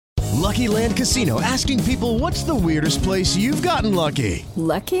Lucky Land Casino, asking people, what's the weirdest place you've gotten lucky?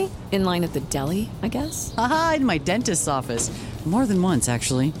 Lucky? In line at the deli, I guess? Aha, in my dentist's office. More than once,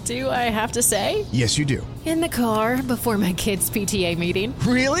 actually. Do I have to say? Yes, you do. In the car before my kids' PTA meeting.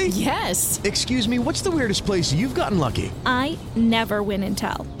 Really? Yes. Excuse me, what's the weirdest place you've gotten lucky? I never win and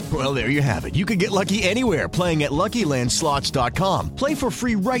tell. Well, there you have it. You can get lucky anywhere, playing at LuckyLandSlots.com. Play for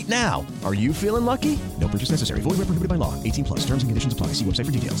free right now. Are you feeling lucky? No purchase necessary. Void where prohibited by law. 18 plus. Terms and conditions apply. See website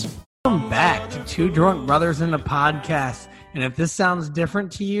for details. Welcome back to Two Drunk Brothers in a Podcast. And if this sounds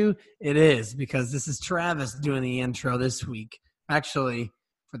different to you, it is, because this is Travis doing the intro this week. Actually,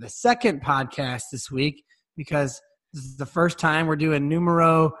 for the second podcast this week, because this is the first time we're doing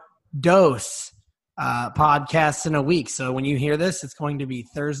numero dos podcasts in a week. So when you hear this, it's going to be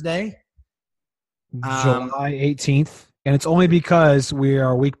Thursday, July 18th. And it's only because we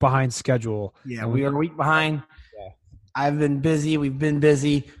are a week behind schedule. Yeah, we are a week behind. Yeah. I've been busy. We've been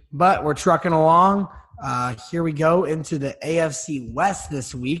busy, but we're trucking along. Here we go into the AFC West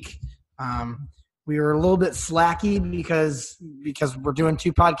this week. We were a little bit slacky because we're doing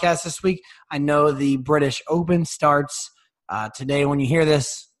two podcasts this week. I know the British Open starts today. When you hear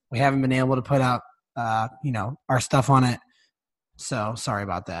this, we haven't been able to put out our stuff on it. So sorry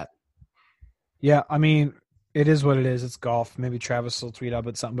about that. Yeah, I mean, it is what it is. It's golf. Maybe Travis will tweet up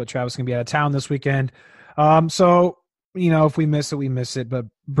at something, but Travis can be out of town this weekend. So, if we miss it, we miss it. But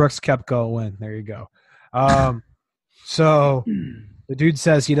Brooks Koepka will win. There you go. So the dude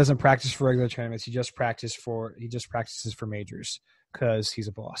says he doesn't practice for regular tournaments. He just practices for majors because he's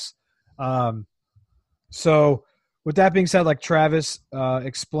a boss. So with that being said, like Travis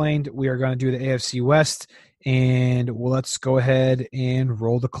explained, we are going to do the AFC West, and let's go ahead and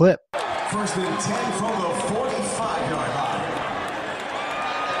roll the clip. First and 10 from the 45-yard line.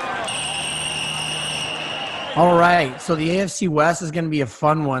 All right, so the AFC West is going to be a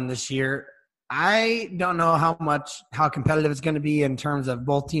fun one this year. I don't know how competitive it's going to be in terms of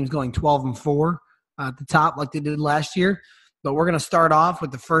both teams going 12-4 at the top like they did last year. But we're going to start off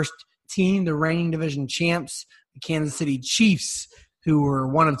with the first team, the reigning division champs, the Kansas City Chiefs, who were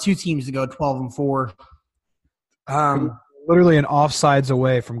one of two teams to go 12-4. Literally an offsides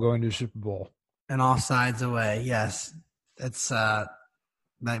away from going to the Super Bowl. An offsides away, yes. That's that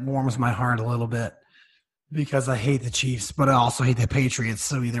warms my heart a little bit because I hate the Chiefs, but I also hate the Patriots.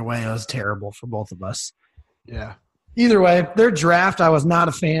 So either way, it was terrible for both of us. Yeah. Either way, their draft I was not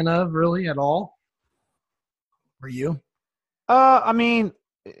a fan of really at all. Were you? I mean,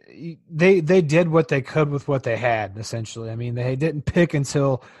 they did what they could with what they had, essentially. I mean, they didn't pick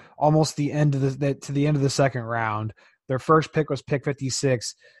until almost the end of the second round. Their first pick was pick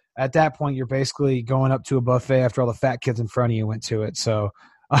 56. At that point, you're basically going up to a buffet after all the fat kids in front of you went to it. So,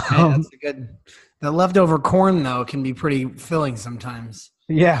 that's a good. The leftover corn though can be pretty filling sometimes.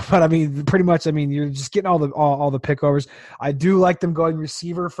 Yeah, but I mean, pretty much. I mean, you're just getting all the pickovers. I do like them going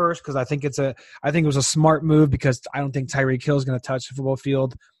receiver first because I think it was a smart move because I don't think Tyreek Hill is going to touch the football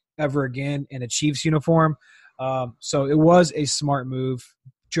field ever again in a Chiefs uniform. So it was a smart move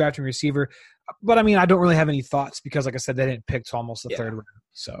drafting receiver. But, I mean, I don't really have any thoughts because, like I said, they didn't pick to almost the third round.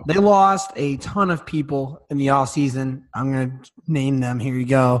 So they lost a ton of people in the offseason. I'm going to name them. Here you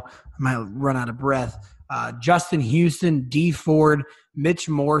go. I might run out of breath. Justin Houston, Dee Ford, Mitch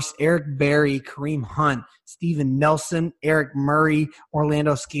Morse, Eric Berry, Kareem Hunt, Steven Nelson, Eric Murray,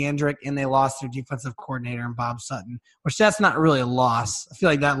 Orlando Scandrick, and they lost their defensive coordinator and Bob Sutton, which that's not really a loss. I feel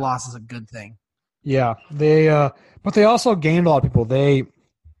like that loss is a good thing. Yeah, but they also gained a lot of people.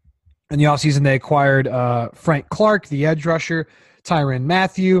 In the offseason, they acquired Frank Clark, the edge rusher, Tyrann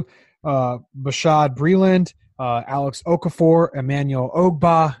Mathieu, Bashad Breeland, Alex Okafor, Emmanuel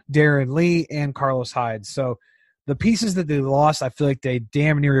Ogba, Darren Lee, and Carlos Hyde. So the pieces that they lost, I feel like they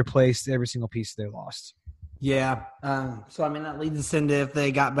damn near replaced every single piece they lost. Yeah. So, I mean, that leads us into if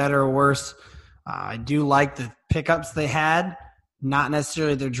they got better or worse. I do like the pickups they had, not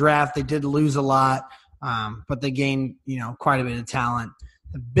necessarily their draft. They did lose a lot, but they gained, quite a bit of talent.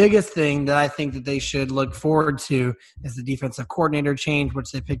 The biggest thing that I think that they should look forward to is the defensive coordinator change, which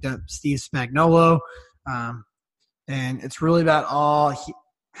they picked up Steve Spagnuolo. And it's really about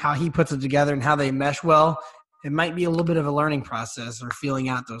how he puts it together and how they mesh well. It might be a little bit of a learning process or feeling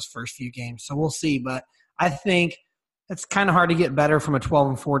out those first few games. So we'll see. But I think it's kind of hard to get better from a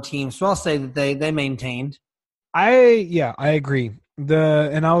 12-4 team. So I'll say that they maintained. I agree.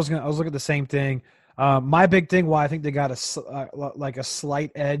 I was looking at the same thing. My big thing why I think they got a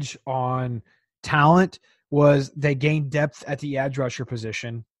slight edge on talent was they gained depth at the edge rusher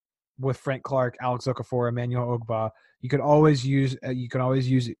position with Frank Clark, Alex Okafor, Emmanuel Ogba. You can always use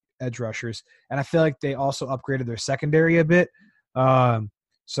edge rushers, and I feel like they also upgraded their secondary a bit.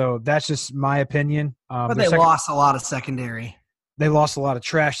 So that's just my opinion. But they lost a lot of secondary. They lost a lot of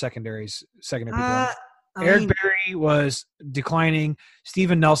trash secondary people. Eric Berry was declining.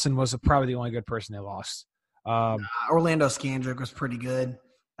 Steven Nelson was probably the only good person they lost. Orlando Scandrick was pretty good.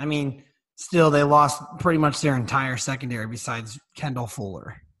 I mean, still, they lost pretty much their entire secondary besides Kendall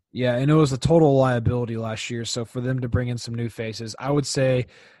Fuller. Yeah, and it was a total liability last year. So for them to bring in some new faces, I would say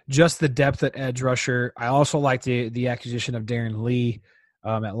just the depth at edge rusher. I also like the acquisition of Darren Lee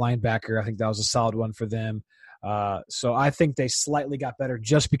at linebacker. I think that was a solid one for them. So I think they slightly got better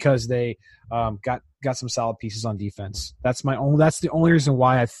just because they got some solid pieces on defense. That's the only reason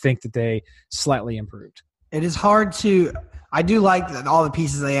why I think that they slightly improved. It is hard to – I do like all the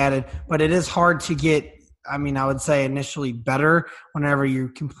pieces they added, but it is hard to get – I mean, I would say initially better whenever you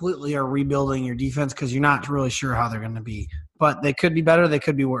completely are rebuilding your defense because you're not really sure how they're going to be. But they could be better. They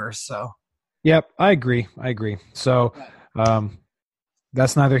could be worse. So, yep, I agree. So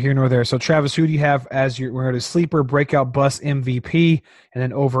that's neither here nor there. So, Travis, who do you have as we're going to sleeper, breakout, bust, MVP, and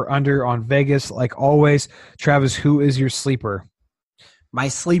then over-under on Vegas like always. Travis, who is your sleeper? My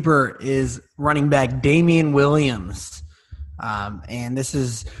sleeper is running back Damian Williams. And this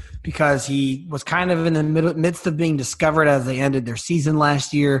is – because he was kind of in the midst of being discovered as they ended their season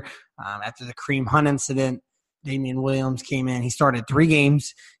last year. After the Kareem Hunt incident, Damian Williams came in. He started 3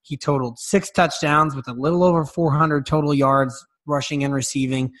 games. He totaled 6 touchdowns with a little over 400 total yards rushing and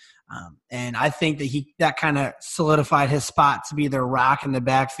receiving. And I think that kind of solidified his spot to be their rock in the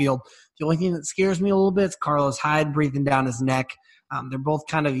backfield. The only thing that scares me a little bit is Carlos Hyde breathing down his neck. They're both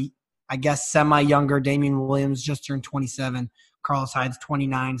kind of, I guess, semi-younger. Damian Williams just turned 27. Carlos Hyde's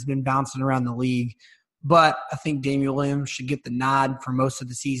 29. He's been bouncing around the league. But I think Damian Williams should get the nod for most of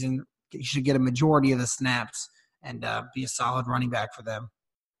the season. He should get a majority of the snaps and be a solid running back for them.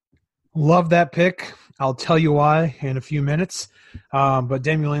 Love that pick. I'll tell you why in a few minutes. But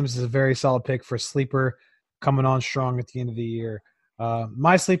Damian Williams is a very solid pick for sleeper coming on strong at the end of the year.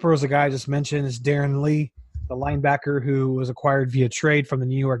 My sleeper was a guy I just mentioned is Darren Lee, the linebacker who was acquired via trade from the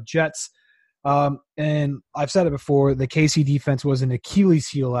New York Jets. And I've said it before, the KC defense was an Achilles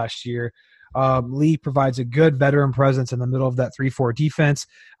heel last year. Lee provides a good veteran presence in the middle of that 3-4 defense.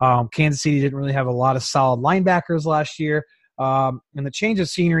 Kansas City didn't really have a lot of solid linebackers last year. And the change of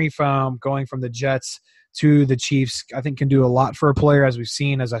scenery from going from the Jets to the Chiefs, I think can do a lot for a player, as we've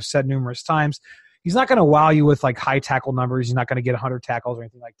seen, as I've said numerous times. He's not going to wow you with like high tackle numbers. He's not going to get 100 tackles or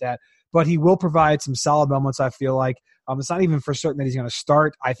anything like that. But he will provide some solid moments, I feel like. It's not even for certain that he's going to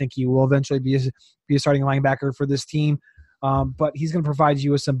start. I think he will eventually be a starting linebacker for this team. But he's going to provide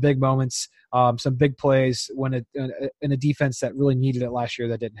you with some big moments, some big plays when in a defense that really needed it last year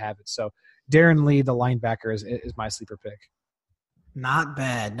that didn't have it. So Darren Lee, the linebacker, is my sleeper pick. Not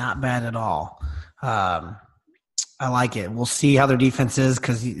bad at all. I like it. We'll see how their defense is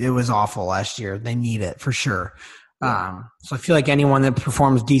because it was awful last year. They need it for sure. So I feel like anyone that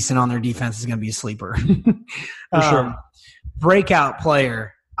performs decent on their defense is going to be a sleeper. For sure. Breakout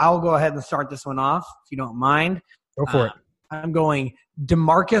player. I'll go ahead and start this one off if you don't mind. Go for it. I'm going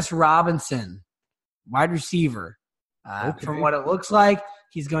Demarcus Robinson, wide receiver. Okay. From what it looks like,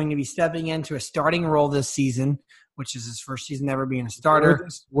 he's going to be stepping into a starting role this season, which is his first season ever being a starter.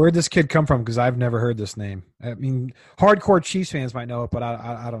 Where'd this kid come from? Because I've never heard this name. I mean, hardcore Chiefs fans might know it, but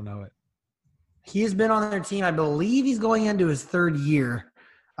I don't know it. He has been on their team. I believe he's going into his 3rd year.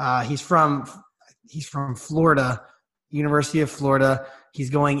 He's from Florida, University of Florida. He's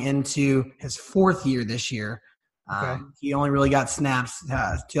going into his 4th year this year. Okay. He only really got snaps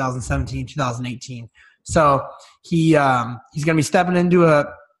 2017, 2018. So he's going to be stepping into a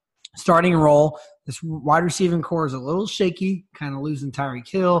starting role. This wide receiving core is a little shaky, kind of losing Tyreek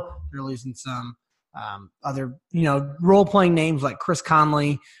Hill. They're losing some other, role-playing names like Chris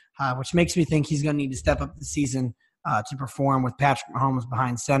Conley, which makes me think he's going to need to step up the season to perform with Patrick Mahomes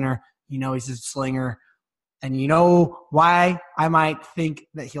behind center. He's a slinger. And you know why I might think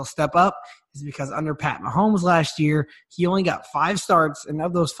that he'll step up is because under Pat Mahomes last year, he only got 5 starts, and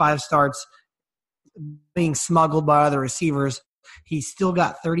of those 5 starts being smuggled by other receivers, he still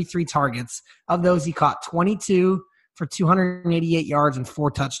got 33 targets. Of those, he caught 22 for 288 yards and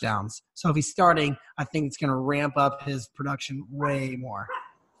 4 touchdowns. So if he's starting, I think it's going to ramp up his production way more.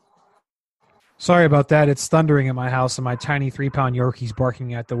 Sorry about that. It's thundering in my house, and my tiny 3-pound Yorkie's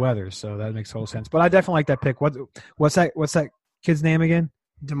barking at the weather, so that makes total sense. But I definitely like that pick. What's that kid's name again?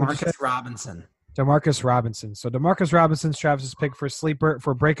 Demarcus Robinson. Demarcus Robinson. So Demarcus Robinson's Travis's pick for sleeper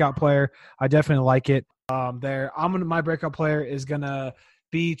for breakout player. I definitely like it. My breakout player is gonna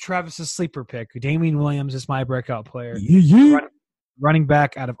be Travis's sleeper pick. Damian Williams is my breakout player. Running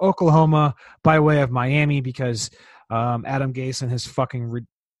back out of Oklahoma by way of Miami because Adam Gase and his fucking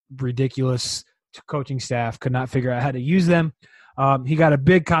ridiculous coaching staff could not figure out how to use them. He got a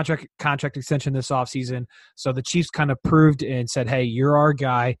big contract extension this offseason. So the Chiefs kind of proved and said, hey, you're our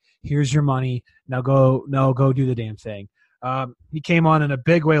guy. Here's your money. Now go do the damn thing. He came on in a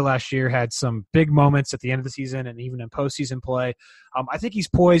big way last year, had some big moments at the end of the season and even in postseason play. I think he's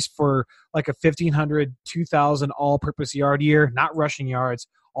poised for like a 1,500, 2,000 all-purpose yard year, not rushing yards,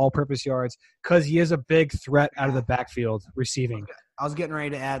 all-purpose yards, because he is a big threat out of the backfield receiving. I was getting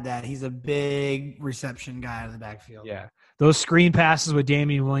ready to add that. He's a big reception guy out of the backfield. Yeah. Those screen passes with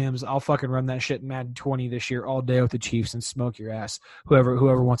Damian Williams, I'll fucking run that shit in Madden 20 this year all day with the Chiefs and smoke your ass,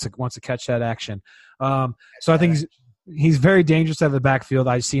 whoever wants to catch that action. So I think he's very dangerous out of the backfield.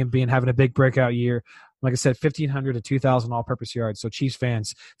 I see him having a big breakout year. Like I said, 1,500 to 2,000 all-purpose yards. So Chiefs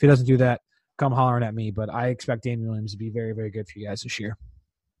fans, if he doesn't do that, come hollering at me. But I expect Damian Williams to be very, very good for you guys this year.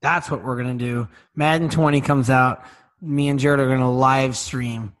 That's what we're going to do. Madden 20 comes out. Me and Jared are going to live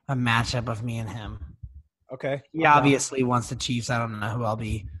stream a matchup of me and him. Okay. He obviously wants the Chiefs. I don't know who I'll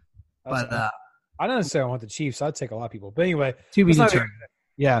be. But I don't necessarily want the Chiefs. I'd take a lot of people. But anyway. To be determined.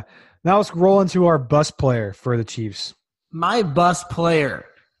 Yeah. Now let's roll into our bus player for the Chiefs. My bus player.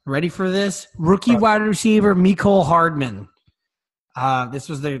 Ready for this? Rookie wide receiver, Mecole Hardman. This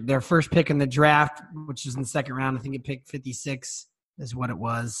was their first pick in the draft, which was in the second round. I think it picked 56 is what it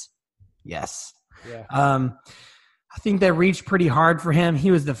was. Yes. Yeah. I think they reached pretty hard for him. He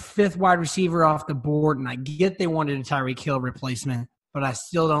was the fifth wide receiver off the board, and I get they wanted a Tyreek Hill replacement, but I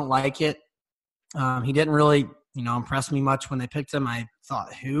still don't like it. He didn't really, impress me much when they picked him. I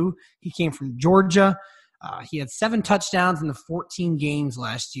thought, who? He came from Georgia. He had 7 touchdowns in the 14 games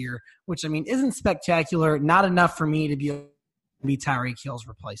last year, which, isn't spectacular. Not enough for me to be Tyreek Hill's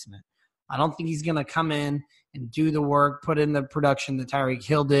replacement. I don't think he's going to come in and do the work, put in the production that Tyreek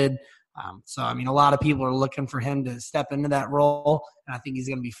Hill did. So, a lot of people are looking for him to step into that role, and I think he's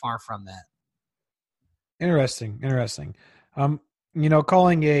going to be far from that. Interesting.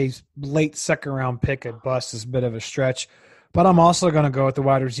 Calling a late second-round pick a bust is a bit of a stretch, but I'm also going to go with the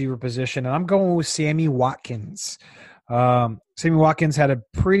wide receiver position, and I'm going with Sammy Watkins. Sammy Watkins had a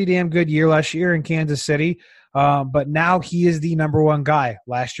pretty damn good year last year in Kansas City, but now he is the number one guy.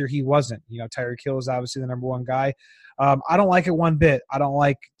 Last year he wasn't. Tyreek Hill is obviously the number one guy. I don't like it one bit. I don't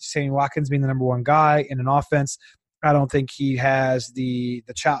like Sammy Watkins being the number one guy in an offense. I don't think he has the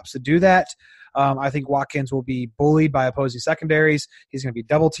chops to do that. I think Watkins will be bullied by opposing secondaries. He's going to be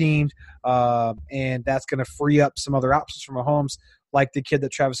double-teamed, and that's going to free up some other options for Mahomes, like the kid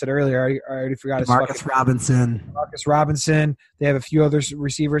that Travis said earlier. I already forgot his name. Marcus Robinson. Marcus Robinson. They have a few other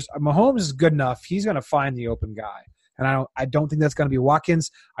receivers. Mahomes is good enough. He's going to find the open guy. And I don't think that's going to be Watkins.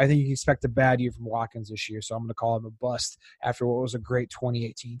 I think you can expect a bad year from Watkins this year, so I'm going to call him a bust after what was a great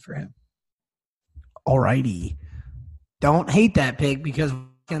 2018 for him. All righty. Don't hate that pick because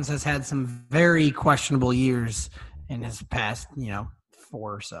Watkins has had some very questionable years in his past, 4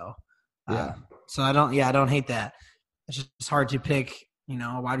 or so. Yeah. So I don't hate that. It's just hard to pick,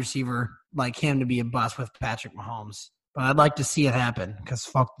 a wide receiver like him to be a bust with Patrick Mahomes. But I'd like to see it happen because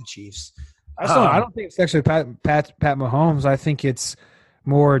fuck the Chiefs. I don't think it's actually Pat Mahomes. I think it's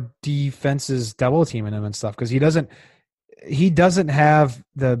more defenses double teaming him and stuff because he doesn't have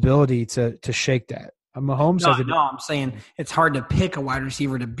the ability to shake that. Mahomes has I'm saying it's hard to pick a wide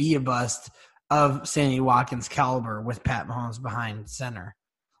receiver to be a bust of Sammy Watkins' caliber with Pat Mahomes behind center.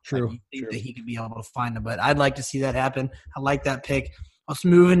 True. You think that he could be able to find him, but I'd like to see that happen. I like that pick. Let's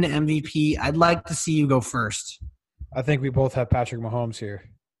move into MVP. I'd like to see you go first. I think we both have Patrick Mahomes here.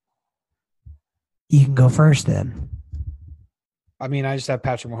 You can go first then. I just have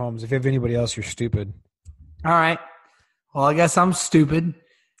Patrick Mahomes. If you have anybody else, you're stupid. All right. Well, I guess I'm stupid.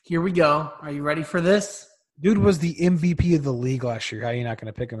 Here we go. Are you ready for this? Dude was the MVP of the league last year. How are you not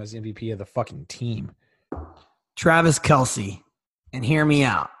going to pick him as MVP of the fucking team? Travis Kelce. And hear me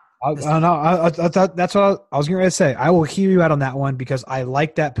out. That's what I was going to say. I will hear you out on that one because I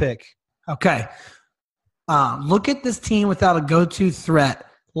like that pick. Okay. Look at this team without a go-to threat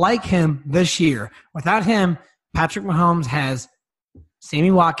like him this year. Without him, Patrick Mahomes has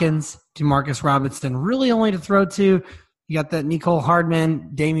Sammy Watkins, DeMarcus Robinson, really only to throw to. You got that Mecole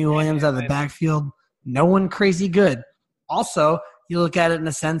Hardman, Damian Williams out of the backfield. No one crazy good. Also, you look at it in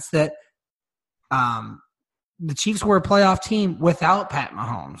the sense that the Chiefs were a playoff team without Pat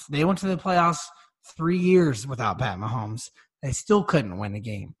Mahomes. They went to the playoffs 3 years without Pat Mahomes. They still couldn't win a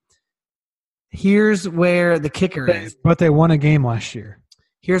game. Here's where the kicker is. But they won a game last year.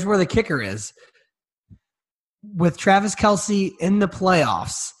 Here's where the kicker is. With Travis Kelce in the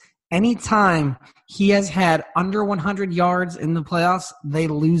playoffs, anytime he has had under 100 yards in the playoffs, they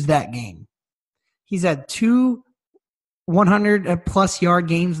lose that game. He's had 2 100 plus yard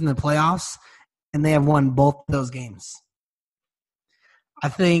games in the playoffs, and they have won both those games. I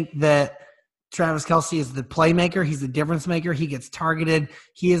think that Travis Kelce is the playmaker. He's the difference maker. He gets targeted.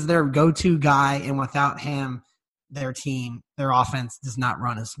 He is their go-to guy, and without him, their team, their offense does not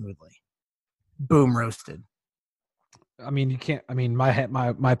run as smoothly. Boom, roasted. I mean, you can't. I mean,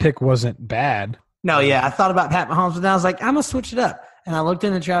 my pick wasn't bad. No, yeah, I thought about Pat Mahomes, but then I was like, I'm gonna switch it up. And I looked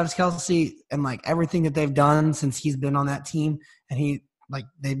into Travis Kelce and like everything that they've done since he's been on that team, and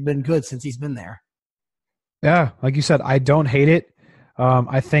they've been good since he's been there. Yeah, like you said, I don't hate it.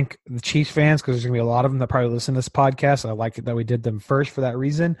 I think the Chiefs fans, because there's going to be a lot of them that probably listen to this podcast, and I like it that we did them first for that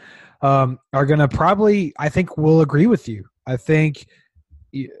reason, are going to probably, I think, will agree with you. I think,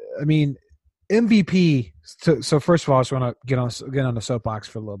 I mean, MVP. So first of all, I just want to get on the soapbox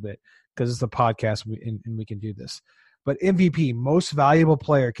for a little bit because it's a podcast and we can do this. But MVP, most valuable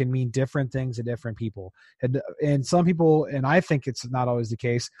player, can mean different things to different people. And some people, and I think it's not always the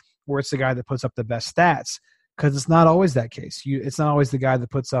case, where it's the guy that puts up the best stats, because it's not always that case. It's not always the guy that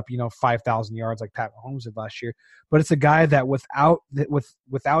puts up 5,000 yards like Pat Mahomes did last year, but it's a guy that without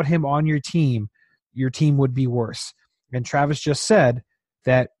him on your team would be worse. And Travis just said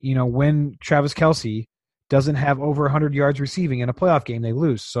that when Travis Kelce doesn't have over 100 yards receiving in a playoff game, they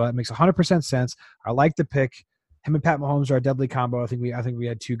lose. So that makes 100% sense. I like the pick. Him and Pat Mahomes are a deadly combo. I think we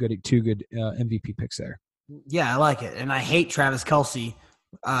had two good MVP picks there. Yeah, I like it, and I hate Travis Kelce.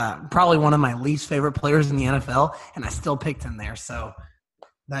 Probably one of my least favorite players in the NFL, and I still picked him there. So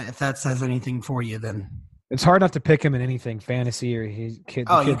if that says anything for you, then it's hard not to pick him in anything, fantasy or kid.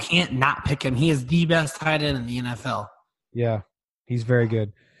 You can't not pick him. He is the best tight end in the NFL. Yeah, he's very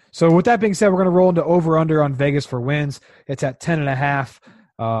good. So with that being said, we're going to roll into over-under on Vegas for wins. It's at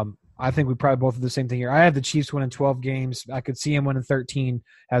 10.5. I think we probably both do the same thing here. I have the Chiefs winning 12 games. I could see him winning 13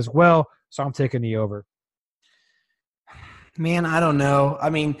 as well, so I'm taking the over. Man, I don't know. I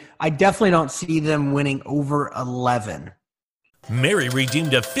mean, I definitely don't see them winning over 11. Mary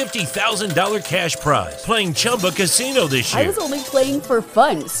redeemed a $50,000 cash prize playing Chumba Casino this year. I was only playing for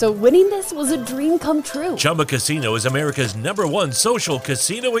fun, so winning this was a dream come true. Chumba Casino is America's #1 social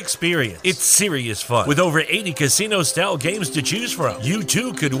casino experience. It's serious fun. With over 80 casino-style games to choose from, you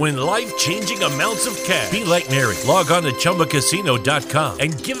too could win life-changing amounts of cash. Be like Mary. Log on to ChumbaCasino.com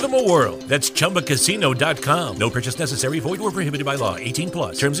and give them a whirl. That's ChumbaCasino.com. No purchase necessary. Void where prohibited by law.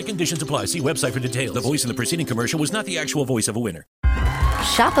 18+. Terms and conditions apply. See website for details. The voice in the preceding commercial was not the actual voice of a winner.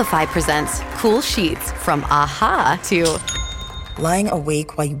 Shopify presents cool sheets from AHA to lying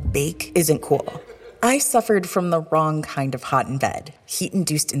awake while you bake isn't cool. I suffered from the wrong kind of hot in bed,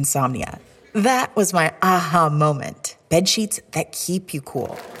 heat-induced insomnia. That was my aha moment. Bed sheets that keep you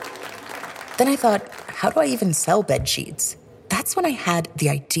cool. Then I thought, how do I even sell bed sheets? That's when I had the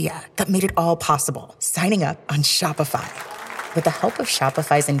idea that made it all possible, signing up on Shopify. With the help of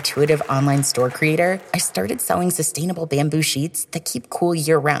Shopify's intuitive online store creator, I started selling sustainable bamboo sheets that keep cool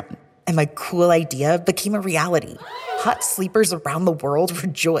year-round. And my cool idea became a reality. Hot sleepers around the world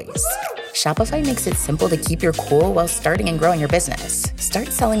rejoice. Shopify makes it simple to keep your cool while starting and growing your business. Start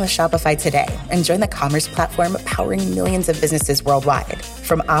selling with Shopify today and join the commerce platform powering millions of businesses worldwide.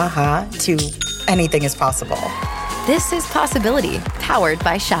 From AHA to anything is possible. This is Possibility, powered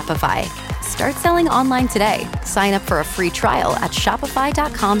by Shopify. Start selling online today. Sign up for a free trial at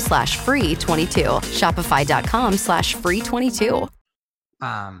shopify.com/free22. Shopify.com/free22.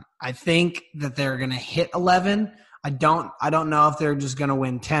 I think that they're going to hit 11. I don't know if they're just going to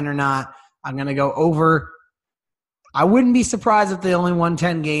win 10 or not. I'm going to go over. I wouldn't be surprised if they only won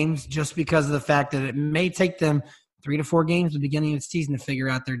 10 games just because of the fact that it may take them 3 to 4 games at the beginning of the season to figure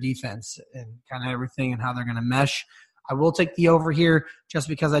out their defense and kind of everything and how they're going to mesh. I will take the over here just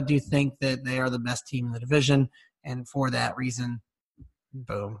because I do think that they are the best team in the division. And for that reason,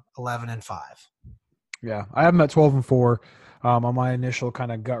 boom, 11-5. Yeah, I have them at 12-4 on my initial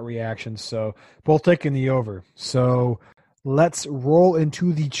kind of gut reaction. So both taking the over. So let's roll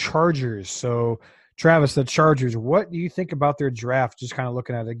into the Chargers. So Travis, the Chargers, what do you think about their draft? Just kind of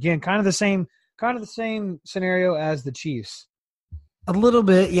looking at it again, kind of the same scenario as the Chiefs. A little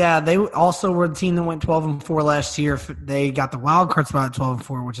bit, yeah. They also were the team that went 12-4 last year. They got the wild card spot at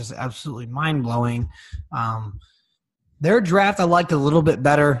 12-4, which is absolutely mind-blowing. Their draft I liked a little bit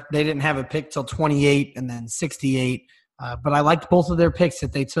better. They didn't have a pick till 28 and then 68. But I liked both of their picks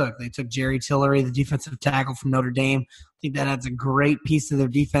that they took. They took Jerry Tillery, the defensive tackle from Notre Dame. I think that adds a great piece to their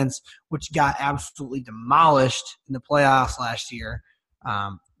defense, which got absolutely demolished in the playoffs last year.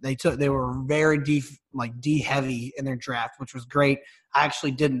 They were very D heavy in their draft, which was great. I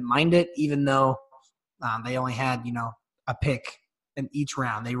actually didn't mind it, even though they only had a pick in each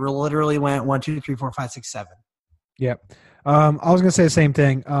round. They literally went 1, 2, 3, 4, 5, 6, 7. Yep. I was going to say the same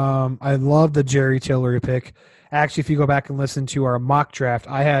thing. I love the Jerry Tillery pick. Actually, if you go back and listen to our mock draft,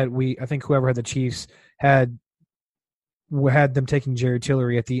 I think whoever had the Chiefs had them taking Jerry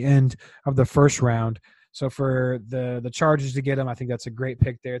Tillery at the end of the first round. So for the Chargers to get him, I think that's a great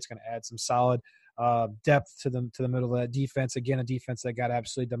pick there. It's going to add some solid depth to the middle of that defense. Again, a defense that got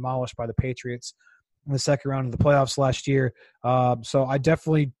absolutely demolished by the Patriots in the second round of the playoffs last year. So I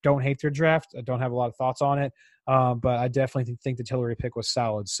definitely don't hate their draft. I don't have a lot of thoughts on it, but I definitely think the Tillery pick was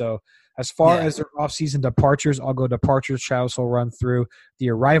solid. So as far as their offseason departures, I'll go departures. Travis will run through the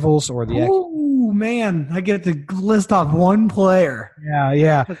arrivals or the Oh, man. I get to list off one player.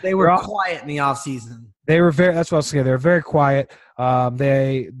 Yeah. But they were quiet in the offseason. They were that's what I was saying. They were very quiet.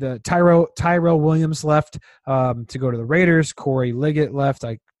 Tyrell Williams left to go to the Raiders. Corey Liggett left.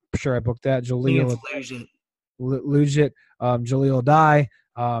 I'm sure I booked that. Jaleel Lugitt, Jaleel Dye,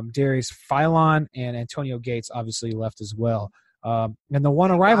 Darius Philon, and Antonio Gates obviously left as well. And the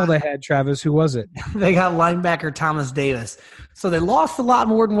one arrival they had, Travis, who was it? They got linebacker Thomas Davis. So they lost a lot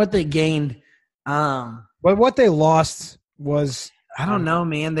more than what they gained. But what they lost was I don't know,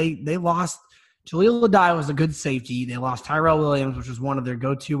 man. They lost Jaleel Dye was a good safety. They lost Tyrell Williams, which was one of their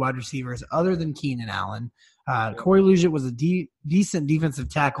go-to wide receivers other than Keenan Allen. Corey Liuget was a decent defensive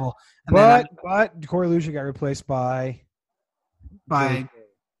tackle. And but Corey Liuget got replaced by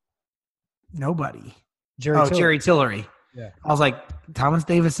nobody. Jerry Tillery. Yeah. I was like, Thomas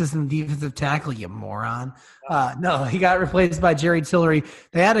Davis isn't defensive tackle, you moron. No, he got replaced by Jerry Tillery.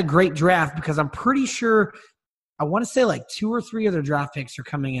 They had a great draft because I'm pretty sure I want to say like 2 or 3 of their draft picks are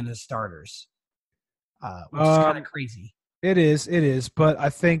coming in as starters. Which is kind of crazy. It is, but I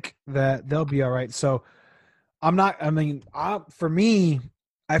think that they'll be all right. So for me,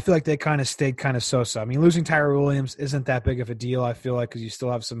 I feel like they kind of stayed kind of so-so. I mean, losing Tyrell Williams isn't that big of a deal, I feel like, because you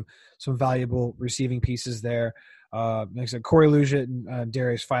still have some valuable receiving pieces there. Like I said, Corey Liuget and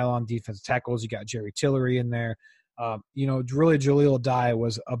Darius Philon, defensive tackles. You got Jerry Tillery in there. Really, Jaleel Dye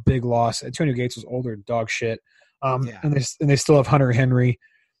was a big loss. Antonio Gates was older than dog shit. And they still have Hunter Henry.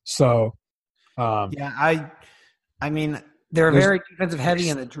 So – I mean, they're very defensive heavy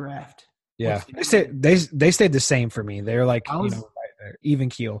in the draft. Yeah, they stayed the same for me. They're like right there, even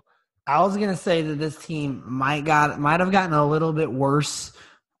keel. I was gonna say that this team might have gotten a little bit worse,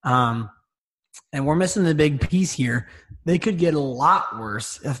 and we're missing the big piece here. They could get a lot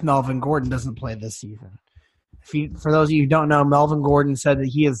worse if Melvin Gordon doesn't play this season. For those of you who don't know, Melvin Gordon said that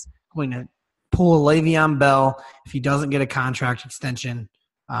he is going to pull a Le'Veon Bell if he doesn't get a contract extension.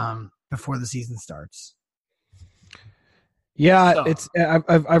 Before the season starts. Yeah,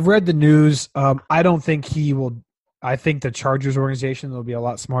 I've read the news. I don't think he will. I think the Chargers organization will be a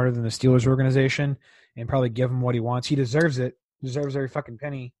lot smarter than the Steelers organization and probably give him what he wants. He deserves it. Deserves every fucking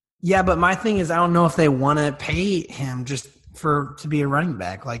penny. Yeah, but my thing is, I don't know if they want to pay him just to be a running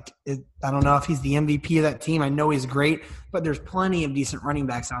back. I don't know if he's the MVP of that team. I know he's great, but there's plenty of decent running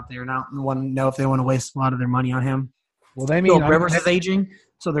backs out there, and I don't want to know if they want to waste a lot of their money on him. Well, Rivers is aging,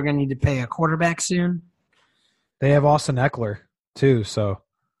 so they're going to need to pay a quarterback soon. They have Austin Eckler too, so.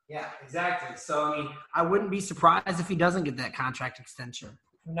 Yeah, exactly. So I mean, I wouldn't be surprised if he doesn't get that contract extension.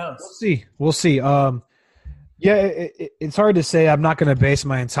 Who knows? We'll see. It's hard to say. I'm not going to base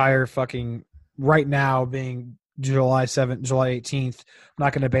my entire fucking right now being July 7th, July 18th. I'm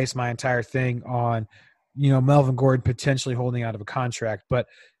not going to base my entire thing on, Melvin Gordon potentially holding out of a contract, but.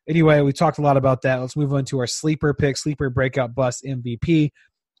 Anyway, we talked a lot about that. Let's move on to our sleeper pick, sleeper breakout bust MVP.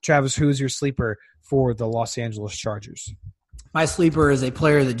 Travis, who's your sleeper for the Los Angeles Chargers? My sleeper is a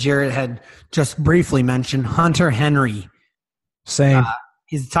player that Jared had just briefly mentioned, Hunter Henry. Same.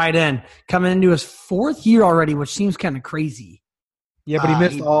 He's a tight end coming into his 4th year already, which seems kind of crazy. Yeah, but he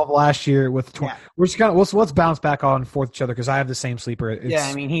missed all of last year with 20. Yeah. We're just let's bounce back on for each other because I have the same sleeper.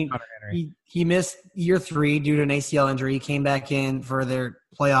 He missed year 3 due to an ACL injury. He came back in for their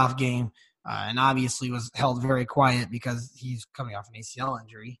playoff game and obviously was held very quiet because he's coming off an ACL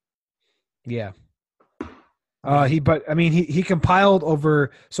injury. Yeah. He compiled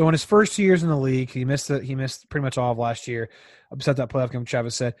over. So in his first 2 years in the league, he missed pretty much all of last year. Upset that playoff game,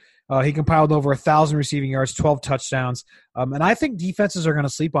 Travis said. He compiled over 1,000 receiving yards, 12 touchdowns. And I think defenses are going to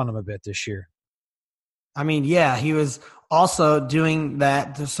sleep on him a bit this year. I mean, yeah, he was also doing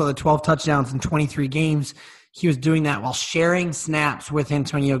that. So the 12 touchdowns in 23 games, he was doing that while sharing snaps with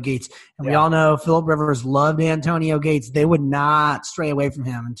Antonio Gates. And we all know Phillip Rivers loved Antonio Gates. They would not stray away from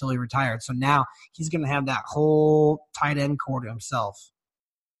him until he retired. So now he's going to have that whole tight end core to himself.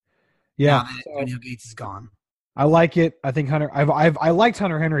 Yeah. Now that Antonio Gates is gone. I like it. I think I liked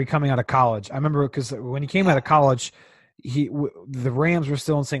Hunter Henry coming out of college. I remember because when he came out of college, the Rams were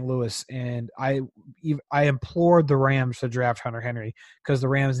still in St. Louis, and I implored the Rams to draft Hunter Henry because the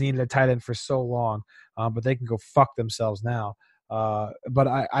Rams needed a tight end for so long, but they can go fuck themselves now. But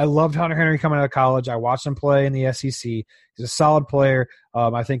I loved Hunter Henry coming out of college. I watched him play in the SEC. He's a solid player.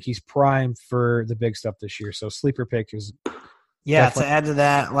 I think he's primed for the big stuff this year. So sleeper pick is to add to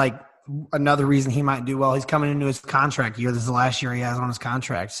that, like another reason he might do well. He's coming into his contract year. This is the last year he has on his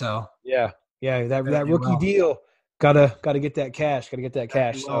contract. So yeah, that rookie deal. Gotta get that cash. Gotta get that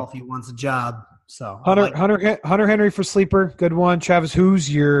cash. So if he wants a job. So Hunter Henry for sleeper, good one. Travis, who's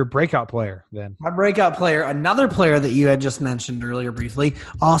your breakout player then? My breakout player, another player that you had just mentioned earlier briefly,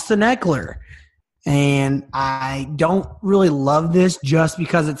 Austin Eckler. And I don't really love this just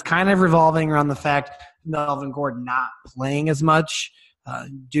because it's kind of revolving around the fact Melvin Gordon not playing as much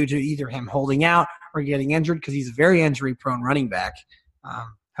due to either him holding out or getting injured because he's a very injury-prone running back.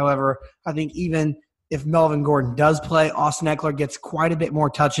 However, I think even if Melvin Gordon does play, Austin Eckler gets quite a bit more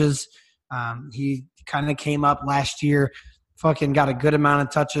touches. He kind of came up last year, got a good amount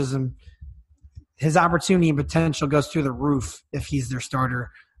of touches, and his opportunity and potential goes through the roof if he's their starter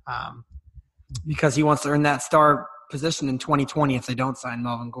because he wants to earn that star position in 2020 if they don't sign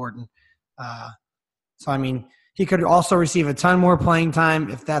Melvin Gordon. He could also receive a ton more playing time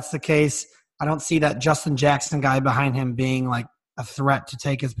if that's the case. I don't see that Justin Jackson guy behind him being like a threat to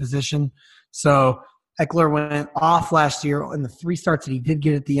take his position. So Eckler went off last year in the 3 starts that he did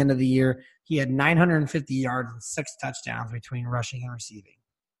get at the end of the year. He had 950 yards and 6 touchdowns between rushing and receiving.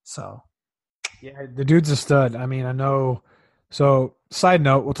 So, yeah, the dude's a stud. I mean, I know. So, side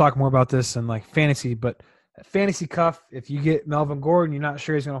note, we'll talk more about this in like fantasy, but fantasy cuff, if you get Melvin Gordon, you're not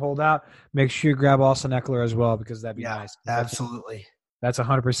sure he's going to hold out, make sure you grab Austin Eckler as well because that'd be nice. Absolutely. That's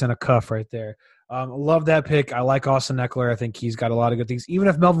 100% a cuff right there. I love that pick. I like Austin Eckler. I think he's got a lot of good things. Even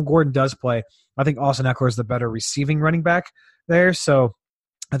if Melvin Gordon does play, I think Austin Eckler is the better receiving running back there. So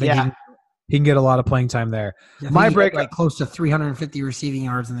I think he can get a lot of playing time there. My break like close to 350 receiving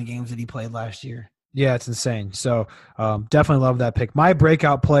yards in the games that he played last year. Yeah, it's insane. So definitely love that pick. My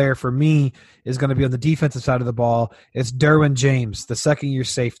breakout player for me is going to be on the defensive side of the ball. It's Derwin James, the second-year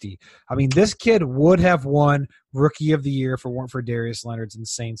safety. I mean, this kid would have won Rookie of the Year if it weren't for Darius Leonard's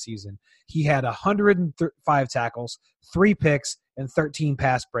insane season. He had 105 tackles, 3 picks, and 13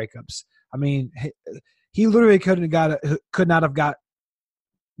 pass breakups. I mean, he literally could not have got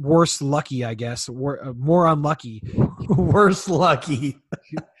worse lucky, I guess, more unlucky. Worse lucky.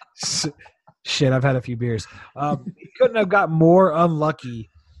 Shit, I've had a few beers. He couldn't have got more unlucky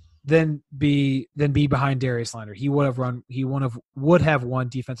than be behind Darius Leonard. He would have won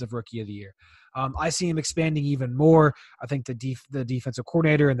Defensive Rookie of the Year. I see him expanding even more. I think the defensive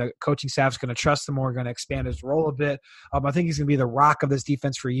coordinator and the coaching staff is going to trust him more, going to expand his role a bit. I think he's going to be the rock of this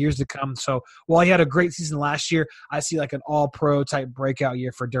defense for years to come. So while he had a great season last year, I see like an all-pro type breakout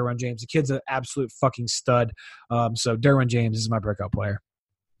year for Derwin James. The kid's an absolute fucking stud. So Derwin James is my breakout player.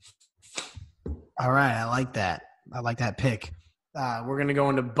 All right, I like that. I like that pick. We're going to go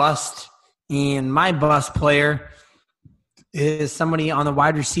into bust, and my bust player is somebody on the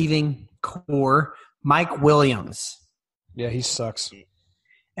wide receiving core, Mike Williams. Yeah, he sucks.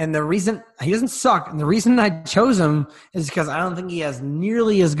 And the reason – he doesn't suck. And the reason I chose him is because I don't think he has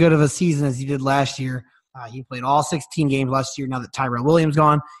nearly as good of a season as he did last year. He played all 16 games last year. Now that Tyrell Williams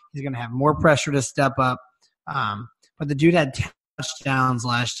gone, he's going to have more pressure to step up. But the dude had 10 touchdowns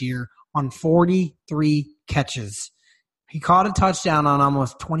last year on 43 catches. He caught a touchdown on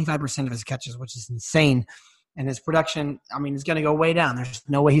almost 25% of his catches, which is insane. And his production, I mean, is going to go way down. There's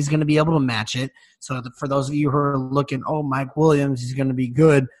no way he's going to be able to match it. So for those of you who are looking, Mike Williams is going to be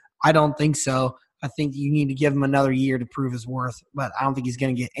good, I don't think so. I think you need to give him another year to prove his worth, but I don't think he's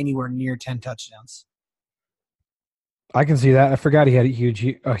going to get anywhere near 10 touchdowns. I can see that. I forgot he had a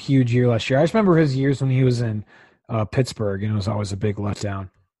huge year last year. I just remember his years when he was in Pittsburgh, and it was always a big letdown.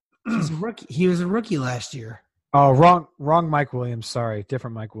 He's a rookie. He was a rookie last year. Oh, wrong Mike Williams. Sorry,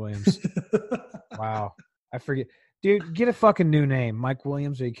 different Mike Williams. Wow, I forget. Dude, get a fucking new name. Mike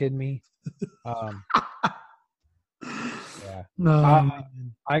Williams, are you kidding me? Yeah. No.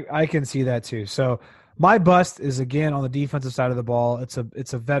 I can see that too. So my bust is, again, on the defensive side of the ball. It's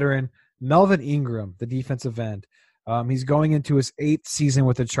a veteran, Melvin Ingram, the defensive end. He's going into his 8th season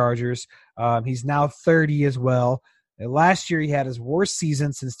with the Chargers. He's now 30 as well. Last year, he had his worst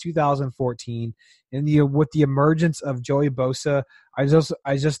season since 2014. With the emergence of Joey Bosa, I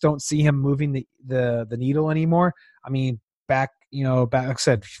just don't see him moving the needle anymore. I mean, back like I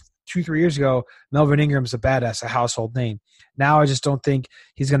said, 2-3 years ago, Melvin Ingram's a badass, a household name. Now I just don't think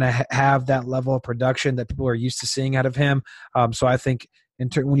he's going to have that level of production that people are used to seeing out of him. So I think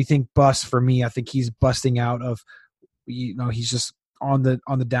when you think bust for me, I think he's busting out of he's just on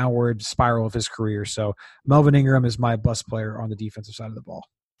the downward spiral of his career. So Melvin Ingram is my bus player on the defensive side of the ball.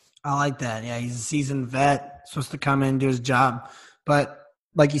 I like that. Yeah, he's a seasoned vet, supposed to come in and do his job. But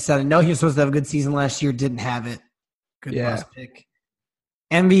like you said, I know he was supposed to have a good season last year, didn't have it. Good bus pick.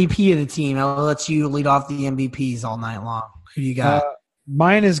 MVP of the team. I'll let you lead off the MVPs all night long. Who you got?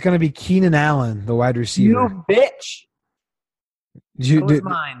 Mine is going to be Keenan Allen, the wide receiver. You bitch. That was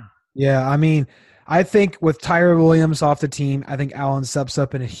mine. Yeah, I mean, I think with Tyler Williams off the team, I think Allen steps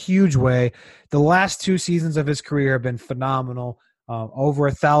up in a huge way. The last 2 seasons of his career have been phenomenal. Over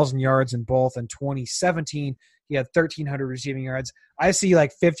 1,000 yards in both. In 2017, he had 1,300 receiving yards. I see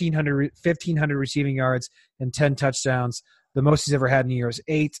like 1,500 receiving yards and 10 touchdowns. The most he's ever had in a year is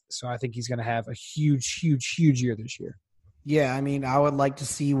 8. So I think he's going to have a huge, huge, huge year this year. Yeah, I mean, I would like to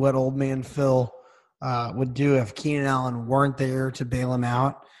see what old man Phil would do if Keenan Allen weren't there to bail him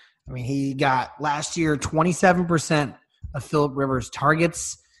out. I mean, he got last year 27% of Phillip Rivers'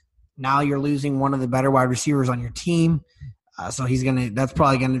 targets. Now you're losing one of the better wide receivers on your team. So that's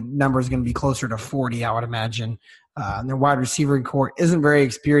probably number is going to be closer to 40, I would imagine. And their wide receiving core isn't very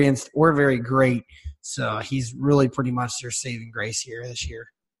experienced or very great. So he's really pretty much their saving grace here this year.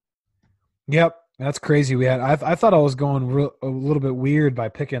 Yep. That's crazy. I thought I was going a little bit weird by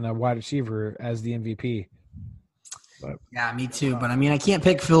picking a wide receiver as the MVP. But, yeah, me too. But I mean, I can't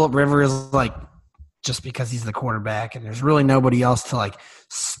pick Phillip Rivers just because he's the quarterback, and there's really nobody else to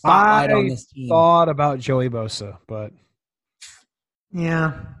spotlight on this team. I thought about Joey Bosa, but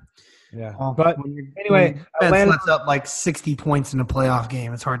yeah. Well, but anyway, lets up 60 points in a playoff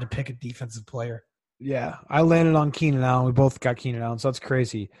game. It's hard to pick a defensive player. Yeah, I landed on Keenan Allen. We both got Keenan Allen, so that's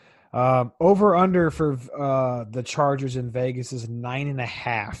crazy. Over under for the Chargers in Vegas is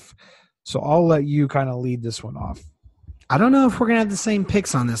 9.5. So I'll let you kind of lead this one off. I don't know if we're going to have the same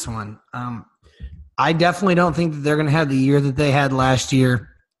picks on this one. I definitely don't think that they're going to have the year that they had last year,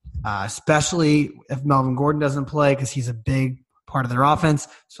 especially if Melvin Gordon doesn't play because he's a big part of their offense.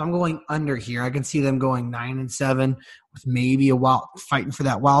 So I'm going under here. I can see them going 9-7 with maybe fighting for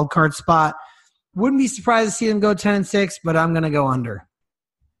that wild card spot. Wouldn't be surprised to see them go 10-6, but I'm going to go under.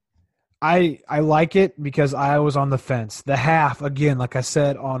 I like it because I was on the fence. The half, again, like I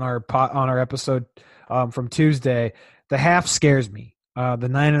said on our episode from Tuesday, the half scares me. The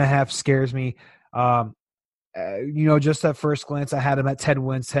 9.5 scares me. Just at first glance, I had him at 10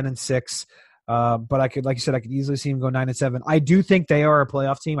 wins, 10-6. But I could, like you said, I could easily see him go 9-7. I do think they are a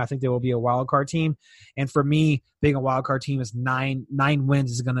playoff team. I think they will be a wild card team. And for me, being a wild card team is 9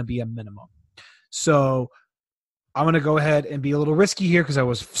 wins is going to be a minimum. So I'm going to go ahead and be a little risky here because I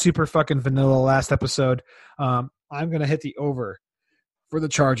was super fucking vanilla last episode. I'm going to hit the over for the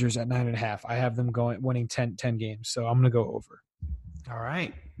Chargers at 9.5. I have them winning 10 games, so I'm going to go over. All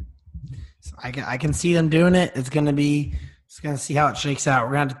right. So I can see them doing it. It's going to see how it shakes out.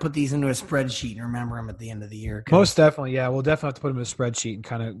 We're going to have to put these into a spreadsheet and remember them at the end of the year. Most definitely, yeah. We'll definitely have to put them in a spreadsheet and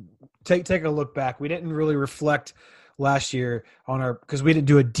kind of take a look back. We didn't really reflect last year because we didn't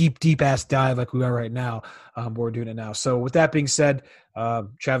do a deep ass dive like we are right now. But we're doing it now. So with that being said,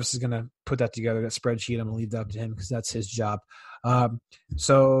 Travis is going to put that together, that spreadsheet. I'm going to leave that up to him because that's his job.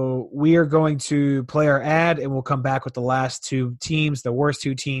 So we are going to play our ad and we'll come back with the last 2 teams, the worst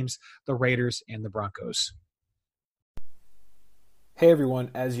 2 teams, the Raiders and the Broncos. Hey everyone,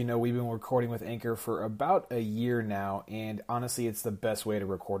 as you know, we've been recording with Anchor for about a year now, and honestly, it's the best way to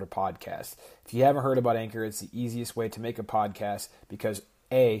record a podcast. If you haven't heard about Anchor, it's the easiest way to make a podcast because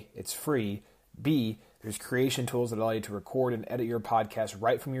A, it's free, B, there's creation tools that allow you to record and edit your podcast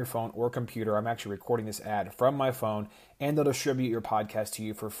right from your phone or computer. I'm actually recording this ad from my phone, and they'll distribute your podcast to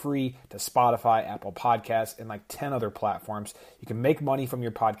you for free to Spotify, Apple Podcasts, and 10 other platforms. You can make money from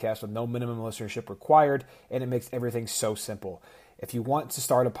your podcast with no minimum listenership required, and it makes everything so simple. If you want to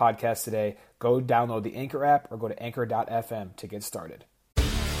start a podcast today, go download the Anchor app or go to anchor.fm to get started.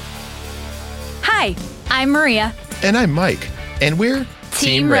 Hi, I'm Maria. And I'm Mike. And we're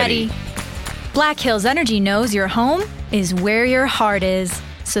Team Ready. Black Hills Energy knows your home is where your heart is,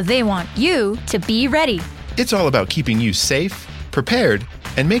 so they want you to be ready. It's all about keeping you safe, prepared,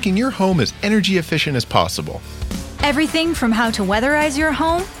 and making your home as energy efficient as possible. Everything from how to weatherize your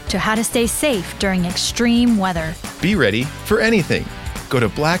home to how to stay safe during extreme weather. Be ready for anything. Go to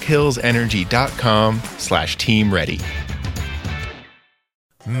blackhillsenergy.com/teamready.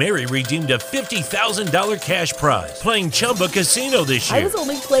 Mary redeemed a $50,000 cash prize playing Chumba Casino this year. I was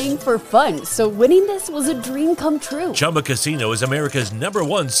only playing for fun, so winning this was a dream come true. Chumba Casino is America's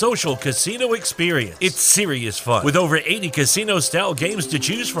 #1 social casino experience. It's serious fun. With over 80 casino-style games to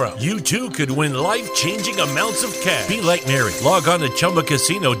choose from, you too could win life-changing amounts of cash. Be like Mary. Log on to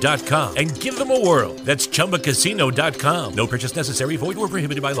ChumbaCasino.com and give them a whirl. That's ChumbaCasino.com. No purchase necessary. Void where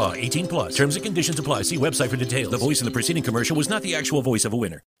prohibited by law. 18 plus. Terms and conditions apply. See website for details. The voice in the preceding commercial was not the actual voice of a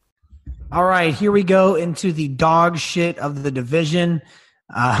winner. All right, here we go into the dog shit of the division.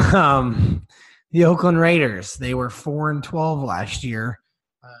 The Oakland Raiders, they were 4-12 last year.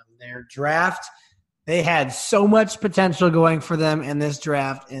 Their draft, they had so much potential going for them in this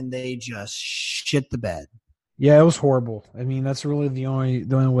draft, and they just shit the bed. Yeah, it was horrible. I mean, that's really the only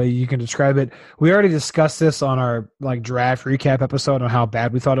way you can describe it. We already discussed this on our draft recap episode on how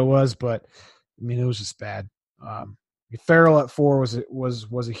bad we thought it was, but I mean, it was just bad. Farrell at 4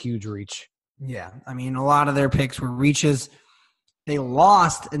 was a huge reach. Yeah, I mean, a lot of their picks were reaches. They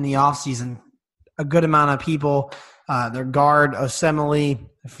lost in the offseason a good amount of people. Their guard, Osemele,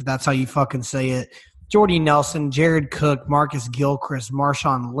 if that's how you fucking say it, Jordy Nelson, Jared Cook, Marcus Gilchrist,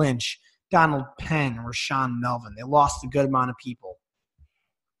 Marshawn Lynch, Donald Penn, Rashawn Melvin. They lost a good amount of people.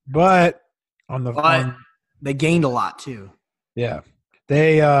 But they gained a lot too. Yeah.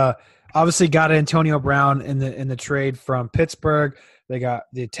 They obviously got Antonio Brown in the trade from Pittsburgh. They got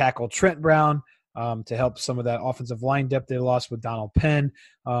the tackle Trent Brown to help some of that offensive line depth they lost with Donald Penn.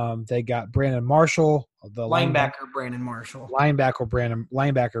 They got Brandon Marshall, the linebacker Brandon Marshall. Linebacker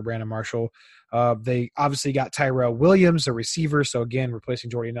Brandon Marshall. They obviously got Tyrell Williams, the receiver, so again replacing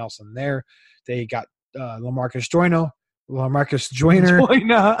Jordy Nelson there. They got LaMarcus Joyner. LaMarcus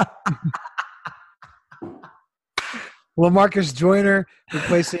Joyner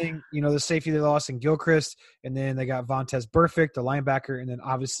replacing, the safety they lost in Gilchrist. And then they got Vontaze Burfict, the linebacker. And then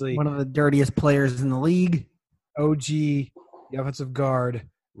obviously one of the dirtiest players in the league. OG, the offensive guard,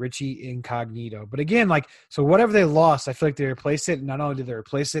 Richie Incognito. But again, so whatever they lost, I feel like they replaced it. And not only did they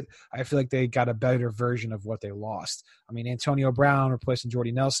replace it, I feel like they got a better version of what they lost. I mean, Antonio Brown replacing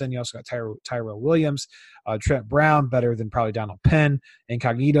Jordy Nelson. You also got Tyrell Williams. Trent Brown, better than probably Donald Penn.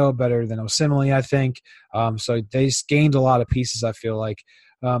 Incognito, better than Osemele, I think. So they gained a lot of pieces, I feel like.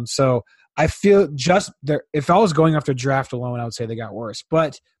 So I feel if I was going after draft alone, I would say they got worse.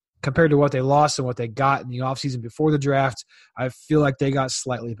 But compared to what they lost and what they got in the offseason before the draft, I feel like they got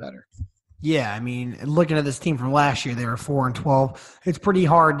slightly better. Yeah, I mean, looking at this team from last year, they were 4-12. It's pretty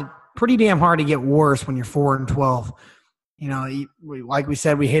damn hard to get worse when you're 4-12. Like we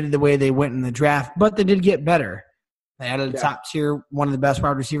said, we hated the way they went in the draft, but they did get better. They added a top tier, one of the best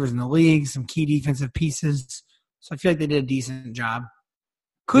wide receivers in the league, some key defensive pieces. So I feel like they did a decent job.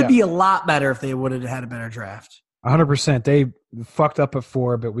 Could be a lot better if they would have had a better draft. 100%. They fucked up at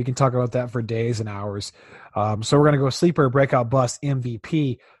 4, but we can talk about that for days and hours. So we're going to go sleeper, breakout, bust,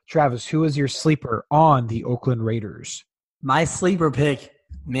 MVP. Travis, who is your sleeper on the Oakland Raiders? My sleeper pick,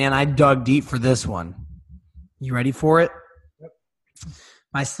 man, I dug deep for this one. You ready for it? Yep.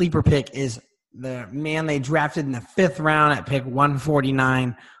 My sleeper pick is the man they drafted in the 5th round at pick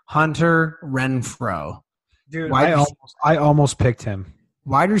 149, Hunter Renfrow. Dude, I almost picked him.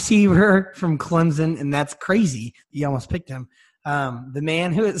 Wide receiver from Clemson, and that's crazy. You almost picked him. The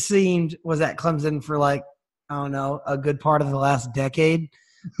man who it seemed was at Clemson for a good part of the last decade.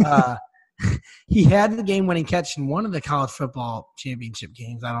 He had the game-winning catch in one of the college football championship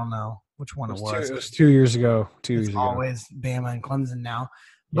games. I don't know which one it was. It was 2 years ago. It's always Bama and Clemson now.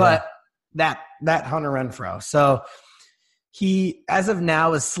 But that Hunter Renfrow. So he, as of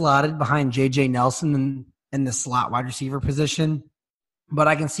now, is slotted behind J.J. Nelson in the slot wide receiver position. But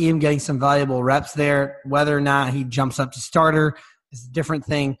I can see him getting some valuable reps there. Whether or not he jumps up to starter is a different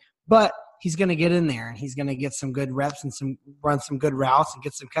thing. But he's going to get in there, and he's going to get some good reps and run some good routes and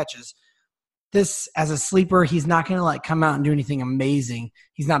get some catches. This, as a sleeper, he's not going to come out and do anything amazing.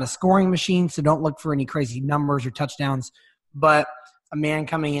 He's not a scoring machine, so don't look for any crazy numbers or touchdowns. But a man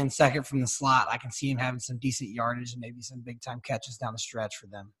coming in second from the slot, I can see him having some decent yardage and maybe some big-time catches down the stretch for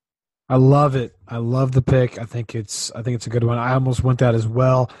them. I love it. I love the pick. I think it's a good one. I almost went that as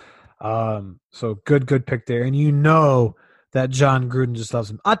well. So good pick there. And that John Gruden just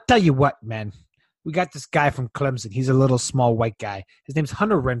loves him. I'll tell you what, man. We got this guy from Clemson. He's a little small white guy. His name's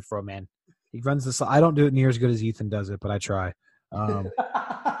Hunter Renfrow, man. He runs this. I don't do it near as good as Ethan does it, but I try.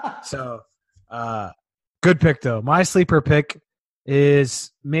 Good pick though. My sleeper pick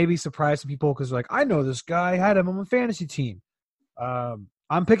is maybe surprising people because I know this guy. I had him on my fantasy team.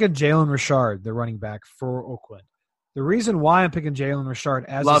 I'm picking Jalen Richard, the running back for Oakland. The reason why I'm picking Jalen Richard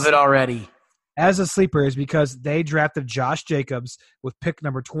love it already. as a sleeper is because they drafted Josh Jacobs with pick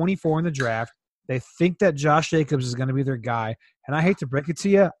number 24 in the draft. They think that Josh Jacobs is going to be their guy. And I hate to break it to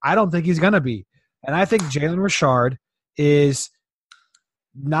you, I don't think he's going to be. And I think Jalen Richard is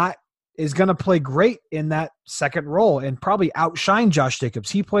going to play great in that second role and probably outshine Josh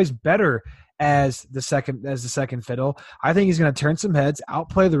Jacobs. He plays better as the second fiddle. I think he's going to turn some heads,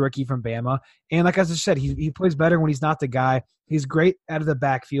 outplay the rookie from Bama. And like I just said, he plays better when he's not the guy. He's great out of the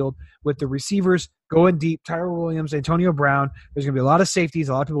backfield with the receivers going deep. Tyrell Williams, Antonio Brown. There's going to be a lot of safeties,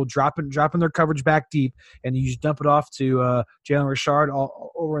 a lot of people dropping their coverage back deep, and you just dump it off to Jalen Richard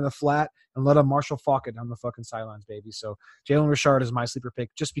all over in the flat and let him Marshall Faulk it down the fucking sidelines, baby. So Jalen Richard is my sleeper pick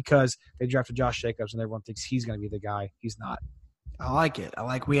just because they drafted Josh Jacobs and everyone thinks he's going to be the guy. He's not. I like it. I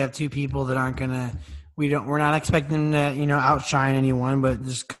like we have two people that aren't gonna. We're not expecting them to outshine anyone, but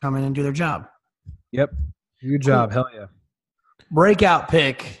just come in and do their job. Yep, good job. Hell yeah. Breakout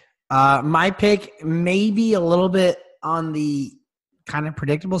pick. My pick may be a little bit on the kind of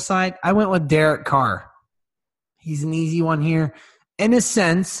predictable side. I went with Derek Carr. He's an easy one here, in a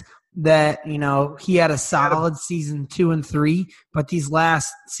sense that he had a solid season 2 and 3, but these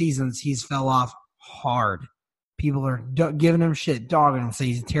last seasons he's fell off hard. People are giving him shit, dogging him, saying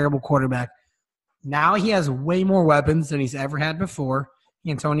he's a terrible quarterback. Now he has way more weapons than he's ever had before.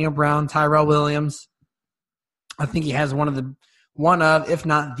 Antonio Brown, Tyrell Williams. I think he has one of, if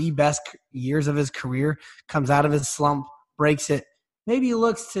not the best years of his career. Comes out of his slump, breaks it. Maybe he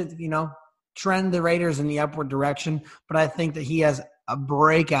looks to, trend the Raiders in the upward direction, but I think that he has a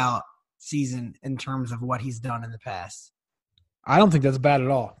breakout season in terms of what he's done in the past. I don't think that's bad at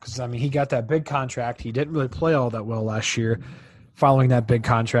all because, he got that big contract. He didn't really play all that well last year following that big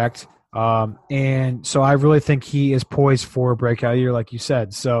contract. And so I really think he is poised for a breakout year, like you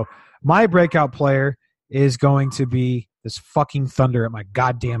said. So my breakout player is going to be this fucking thunder at my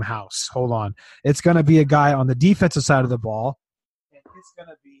goddamn house. Hold on. It's going to be a guy on the defensive side of the ball. And it's going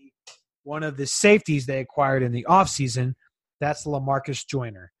to be one of the safeties they acquired in the offseason. That's LaMarcus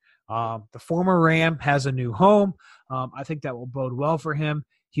Joyner. The former Ram has a new home. I think that will bode well for him.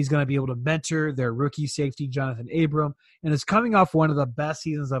 He's going to be able to mentor their rookie safety, Jonathan Abram, and is coming off one of the best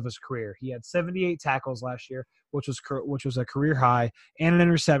seasons of his career. He had 78 tackles last year, which was a career high, and an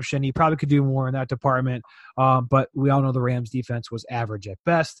interception. He probably could do more in that department, but we all know the Rams' defense was average at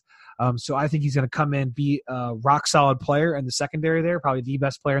best. So I think he's going to come in, be a rock-solid player in the secondary there, probably the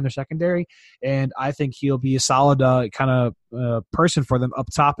best player in their secondary, and I think he'll be a solid kind of person for them up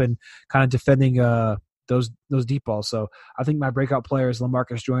top and kind of defending those deep balls. So I think my breakout player is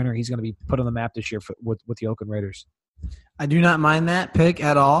LaMarcus Joyner. He's going to be put on the map this year with the Oakland Raiders. I do not mind that pick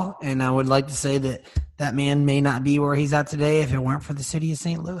at all, and I would like to say that man may not be where he's at today if it weren't for the city of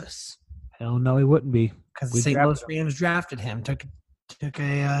St. Louis. Hell no, he wouldn't be. Because the St. Louis Rams drafted him, took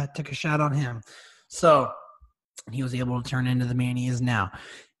a shot on him. So he was able to turn into the man he is now.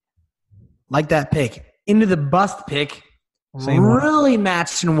 Like that pick. Into the bust pick. Really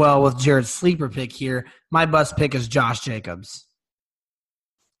matching well with Jared's sleeper pick here. My bust pick is Josh Jacobs.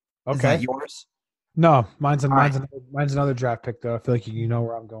 Okay. Is that yours? No, mine's another draft pick, though. I feel like you know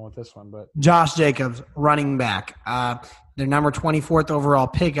where I'm going with this one. But Josh Jacobs, running back. Their number 24th overall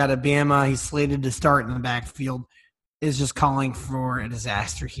pick out of Bama. He's slated to start in the backfield. Is just calling for a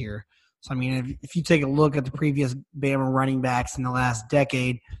disaster here. So, if you take a look at the previous Bama running backs in the last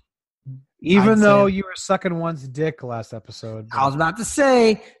decade, even though you were sucking one's dick last episode. I was about to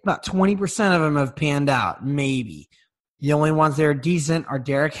say about 20% of them have panned out, maybe. The only ones that are decent are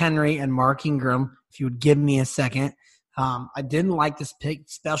Derrick Henry and Mark Ingram, if you would give me a second. I didn't like this pick,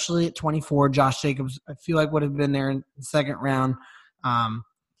 especially at 24. Josh Jacobs, I feel like would have been there in the second round.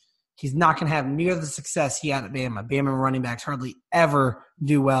 He's not going to have near the success he had at Bama. Bama running backs hardly ever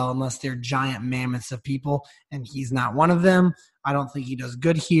do well unless they're giant mammoths of people, and he's not one of them. I don't think he does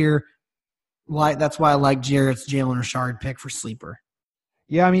good here. That's why I like Jarrett's Jalen Richard pick for sleeper.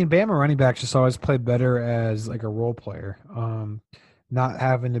 Yeah, Bama running backs just always play better as like a role player, not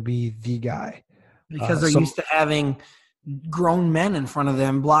having to be the guy. Because they're used to having grown men in front of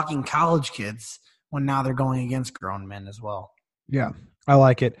them blocking college kids when now they're going against grown men as well. Yeah, I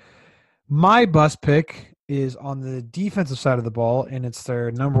like it. My bust pick is on the defensive side of the ball, and it's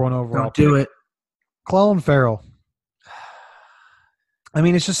their number one overall pick. Don't do it. Clelin Ferrell.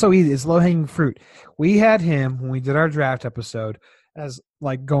 It's just so easy. It's low-hanging fruit. We had him when we did our draft episode as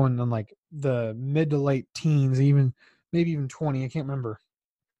like going on like the mid to late teens, maybe even 20. I can't remember.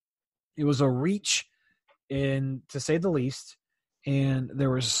 It was a reach, to say the least. And there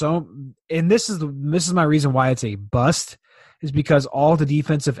was and this is my reason why it's a bust, is because all the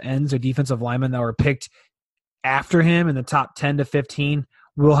defensive ends or defensive linemen that were picked after him in the top 10 to 15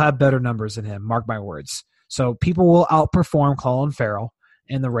 will have better numbers than him. Mark my words. So people will outperform Clelin Ferrell,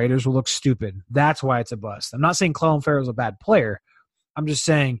 and the Raiders will look stupid. That's why it's a bust. I'm not saying Clelin Ferrell is a bad player. I'm just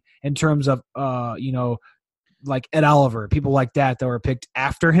saying in terms of, like Ed Oliver, people like that were picked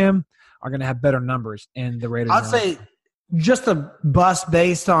after him are going to have better numbers, and the Raiders. I'd say just a bust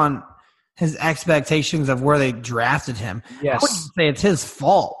based on his expectations of where they drafted him. Yes. I wouldn't say it's his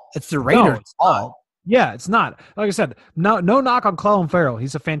fault. It's the Raiders' fault. Yeah, it's not. Like I said, no knock on Clelin Ferrell.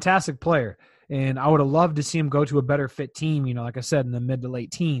 He's a fantastic player, and I would have loved to see him go to a better fit team, like I said, in the mid to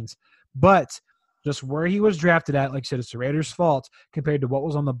late teens. But just where he was drafted at, like I said, it's the Raiders' fault compared to what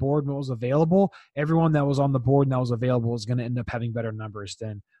was on the board and what was available. Everyone that was on the board and that was available is going to end up having better numbers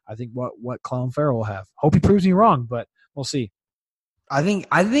than I think what Clelin Ferrell will have. Hope he proves me wrong, but we'll see. I think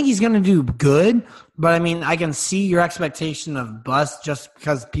he's going to do good, but I mean, I can see your expectation of bust just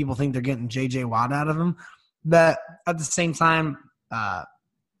because people think they're getting J.J. Watt out of him. But at the same time,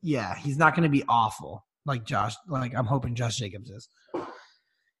 he's not going to be awful like I'm hoping Josh Jacobs is.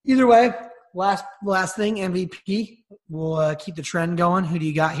 Either way, last thing, MVP. We'll keep the trend going. Who do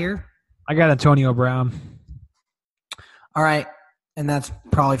you got here? I got Antonio Brown. All right, and that's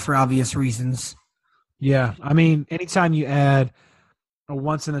probably for obvious reasons. Yeah, I mean, anytime you add a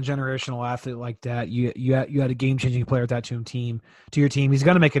once-in-a-generational athlete like that, you had a game-changing player at that to your team. He's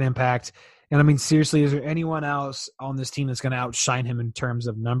going to make an impact. And, I mean, seriously, is there anyone else on this team that's going to outshine him in terms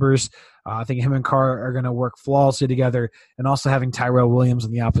of numbers? I think him and Carr are going to work flawlessly together, and also having Tyrell Williams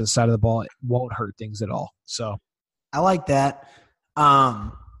on the opposite side of the ball won't hurt things at all. So I like that.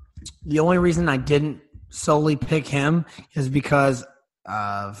 The only reason I didn't solely pick him is because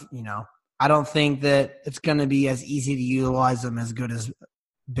of, I don't think that it's going to be as easy to utilize them as good as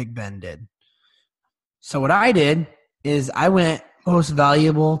Big Ben did. So what I did is I went most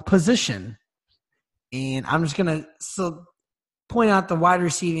valuable position. And I'm just going to point out the wide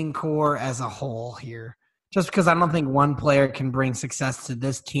receiving core as a whole here, just because I don't think one player can bring success to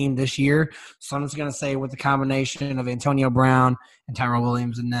this team this year. So I'm just going to say with the combination of Antonio Brown and Tyrell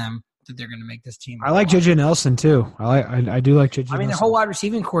Williams and them, that they're going to make this team. I like J.J. Nelson too. I do like J.J. Nelson. The whole wide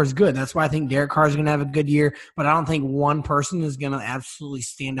receiving core is good. That's why I think Derek Carr is going to have a good year. But I don't think one person is going to absolutely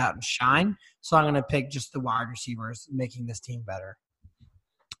stand out and shine. So I'm going to pick just the wide receivers, making this team better.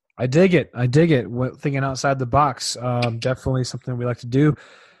 I dig it. Thinking outside the box, definitely something we like to do.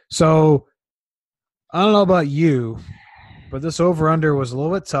 So I don't know about you, but this over/under was a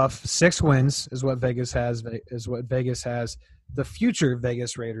little bit tough. 6 wins is what Vegas has. The future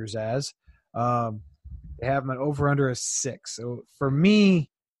Vegas Raiders as. They have an over/under of 6. So for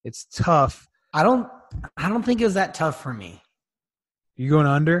me, it's tough. I don't think it was that tough for me. You going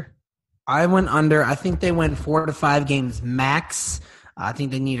under? I went under. I think they win 4 to 5 games max. I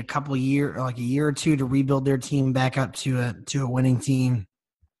think they need a year or two to rebuild their team back up to a winning team.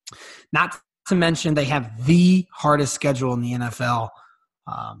 Not to mention they have the hardest schedule in the NFL.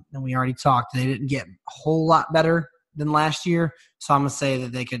 And we already talked. They didn't get a whole lot better than last year. So I'm gonna say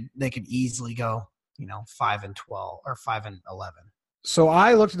that they could easily go, 5-12 or 5-11. So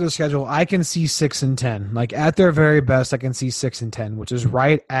I looked at the schedule. I can see 6-10. Like at their very best, I can see 6-10, which is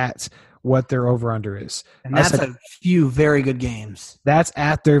right at what their over/under is. And that's a few very good games. That's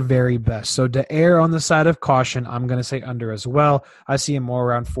at their very best. So to err on the side of caution, I'm going to say under as well. I see them more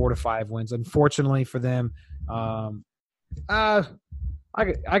around 4 to 5 wins. Unfortunately for them, I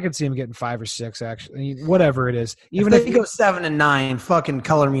could see them getting 5 or 6, actually. Whatever it is. Even if they go 7-9, fucking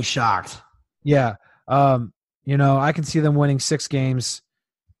color me shocked. Yeah. I can see them winning 6 games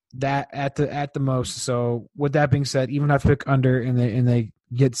that at the most. So with that being said, even if I pick under and they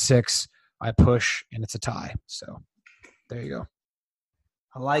get 6, I push and it's a tie. So there you go.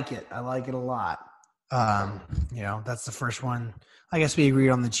 I like it. I like it a lot. That's the first one. I guess we agreed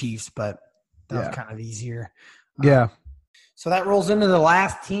on the Chiefs, but that was kind of easier. Yeah. So that rolls into the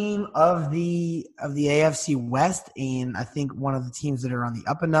last team of the AFC West, and I think one of the teams that are on the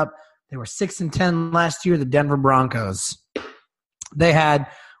up and up. They were 6-10 last year, the Denver Broncos. They had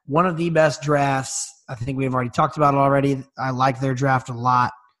one of the best drafts. I think we've already talked about it already. I like their draft a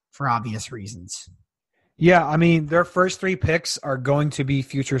lot for obvious reasons. Yeah, I mean, their first 3 picks are going to be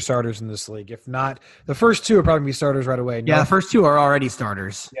future starters in this league. If not, the first 2 are probably going to be starters right away. The first 2 are already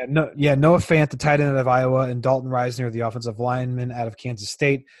starters. Noah Fant, the tight end out of Iowa, and Dalton Reisner, the offensive lineman out of Kansas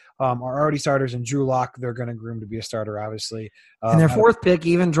State, are already starters. And Drew Lock, they're going to groom to be a starter, obviously. And their 4th pick,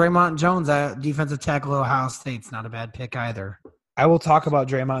 even Draymond Jones, defensive tackle at Ohio State's not a bad pick either. I will talk about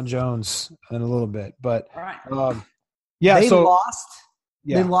Draymond Jones in a little bit, but lost. Yeah,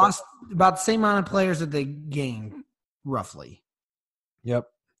 they lost about the same amount of players that they gained, roughly. Yep.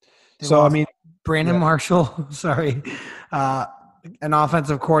 Brandon Marshall, sorry, an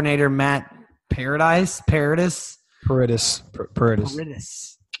offensive coordinator, Matt Paradis.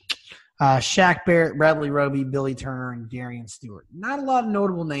 Shaq Barrett, Bradley Roby, Billy Turner, and Darian Stewart. Not a lot of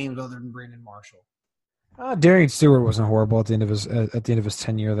notable names other than Brandon Marshall. Darian Stewart wasn't horrible at the end of his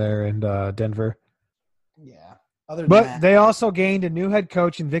tenure there in Denver. Yeah. They also gained a new head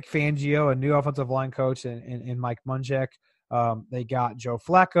coach in Vic Fangio, a new offensive line coach in Mike Munchak. They got Joe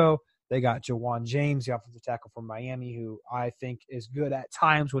Flacco. They got Jawan James, the offensive tackle from Miami, who I think is good at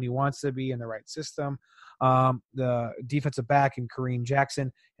times when he wants to be in the right system. The defensive back in Kareem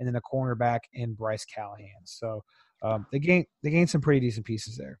Jackson, and then a cornerback in Bryce Callahan. So they gained some pretty decent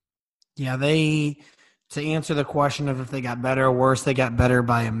pieces there. Yeah, to answer the question of if they got better or worse, they got better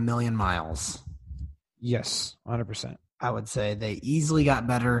by a million miles. Yes, 100%. I would say they easily got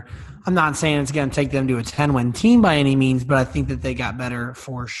better. I'm not saying it's going to take them to a 10-win team by any means, but I think that they got better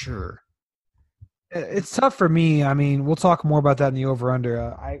for sure. It's tough for me. I mean, we'll talk more about that in the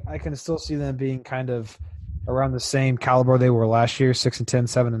over-under. I can still see them being kind of around the same caliber they were last year, 6-10,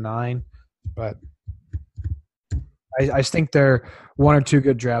 7-9. But I think they're one or two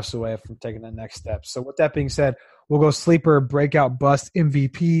good drafts away from taking that next step. So with that being said, we'll go sleeper, breakout, bust,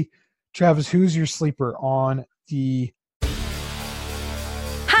 MVP. Travis, who's your sleeper on the...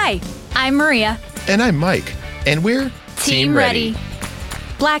 Hi, I'm Maria. And I'm Mike. And we're Team Ready.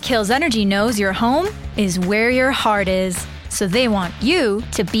 Black Hills Energy knows your home is where your heart is, so they want you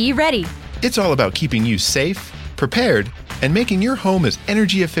to be ready. It's all about keeping you safe, prepared, and making your home as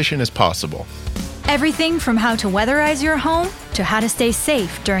energy efficient as possible. Everything from how to weatherize your home to how to stay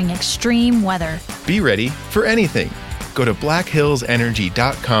safe during extreme weather. Be ready for anything. Go to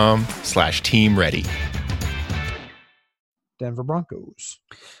blackhillsenergy.com/team ready. Denver Broncos.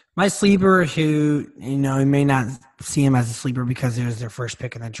 My sleeper, who, you may not see him as a sleeper because it was their first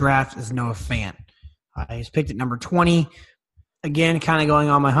pick in the draft, is Noah Fant. He's picked at number 20. Again, kind of going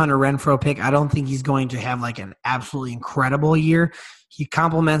on my Hunter Renfrow pick. I don't think he's going to have like an absolutely incredible year. He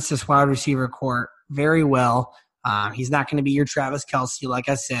complements this wide receiver core very well. He's not going to be your Travis Kelce, like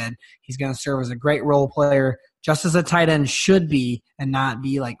I said. He's going to serve as a great role player, just as a tight end should be, and not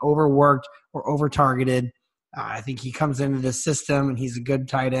be like overworked or over-targeted. I think he comes into this system, and he's a good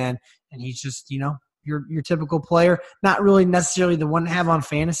tight end, and he's just, your typical player. Not really necessarily the one to have on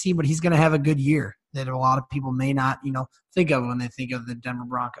fantasy, but he's going to have a good year that a lot of people may not, think of when they think of the Denver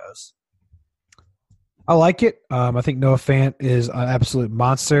Broncos. I like it. I think Noah Fant is an absolute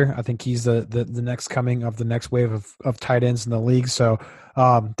monster. I think he's the next coming of the next wave of tight ends in the league. So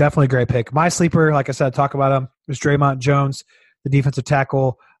definitely a great pick. My sleeper, like I said, talk about him, is Draymond Jones, the defensive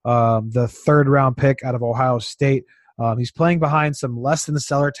tackle, the third-round pick out of Ohio State. He's playing behind some less than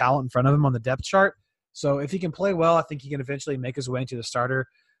stellar talent in front of him on the depth chart. So if he can play well, I think he can eventually make his way into the starter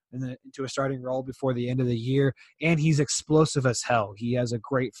and into a starting role before the end of the year. And he's explosive as hell. He has a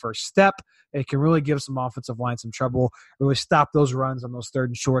great first step. It can really give some offensive line some trouble, really stop those runs on those third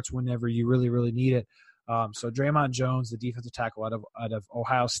and shorts whenever you really, really need it. So Draymond Jones, the defensive tackle out of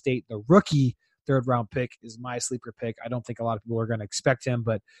Ohio State, the rookie third-round pick, is my sleeper pick. I don't think a lot of people are going to expect him,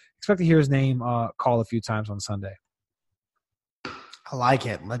 but expect to hear his name called a few times on Sunday. I like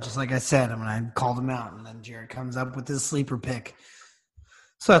it. Just like I said, when I called him out, and then Jared comes up with his sleeper pick.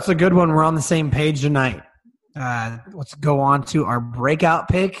 So that's a good one. We're on the same page tonight. Let's go on to our breakout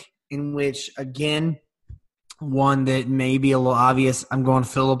pick, in which, again, one that may be a little obvious. I'm going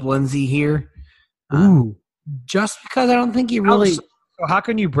Phillip Lindsay here. Ooh. Just because I don't think he really – So how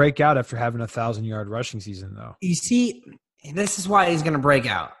can you break out after having a 1,000-yard rushing season, though? You see, this is why he's going to break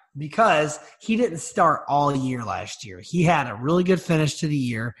out, because he didn't start all year last year. He had a really good finish to the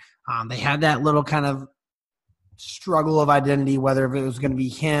year. They had that little kind of struggle of identity, whether it was going to be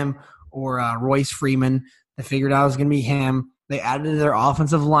him or Royce Freeman. They figured out it was going to be him. They added to their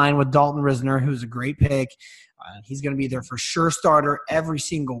offensive line with Dalton Risner, who's a great pick. He's going to be their for sure starter every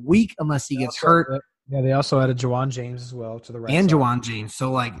single week unless he gets hurt. Yeah, they also added Jawan James as well to the right and side. Jawan James.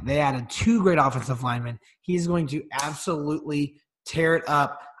 So, they added two great offensive linemen. He's going to absolutely tear it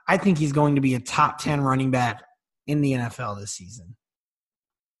up. I think he's going to be a top 10 running back in the NFL this season.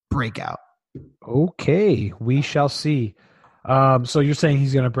 Breakout. Okay, we shall see. So you're saying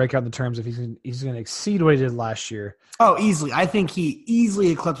he's going to break out in the terms of he's going to exceed what he did last year? Oh, easily. I think he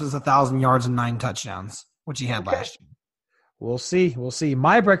easily eclipses 1,000 yards and 9 touchdowns, which he had last year. We'll see. We'll see.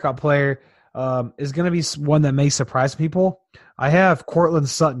 My breakout player is going to be one that may surprise people. I have Cortland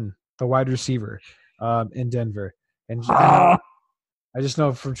Sutton, the wide receiver in Denver. And I just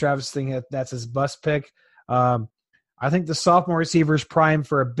know from Travis' thing that's his bust pick. I think the sophomore receiver is primed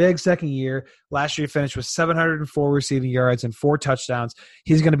for a big second year. Last year he finished with 704 receiving yards and 4 touchdowns.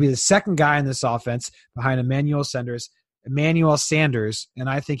 He's going to be the second guy in this offense behind Emmanuel Sanders. Emmanuel Sanders, and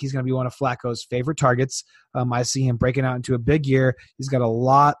I think he's going to be one of Flacco's favorite targets. I see him breaking out into a big year. He's got a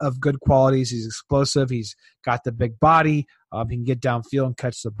lot of good qualities. He's explosive. He's got the big body. He can get downfield and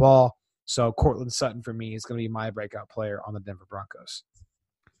catch the ball. So Courtland Sutton for me is going to be my breakout player on the Denver Broncos.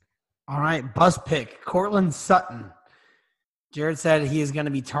 All right, bus pick, Courtland Sutton. Jared said he is going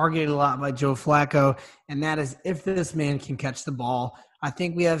to be targeted a lot by Joe Flacco, and that is if this man can catch the ball. I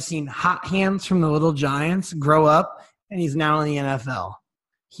think we have seen hot hands from the Little Giants grow up, and he's now in the NFL.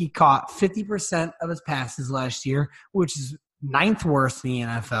 He caught 50% of his passes last year, which is 9th worst in the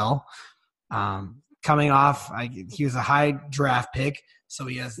NFL. Coming off, he was a high draft pick, so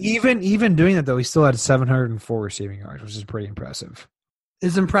he has even doing that though, he still had 704 receiving yards, which is pretty impressive.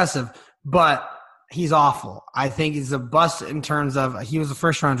 It's impressive, but he's awful. I think he's a bust in terms of he was a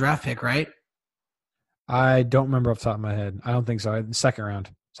first-round draft pick, right? I don't remember off the top of my head. I don't think so. Second round.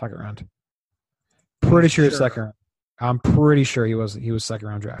 Pretty sure it's second round. I'm pretty sure he was second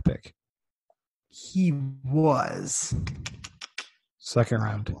round draft pick. He was second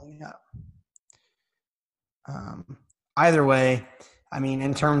round. Either way, I mean,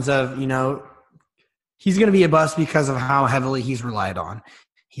 in terms of, he's going to be a bust because of how heavily he's relied on.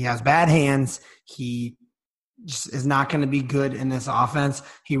 He has bad hands. He just is not going to be good in this offense.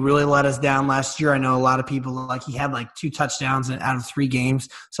 He really let us down last year. I know a lot of people, he had 2 touchdowns out of 3 games,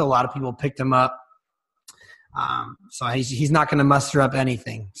 so a lot of people picked him up. So he's not going to muster up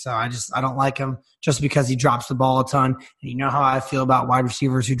anything. So I don't like him just because he drops the ball a ton. And you know how I feel about wide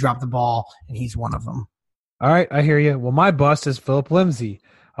receivers who drop the ball, and he's one of them. All right, I hear you. Well, my bust is Philip Lindsay,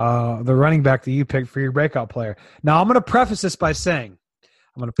 the running back that you picked for your breakout player. Now, I'm going to preface this by saying,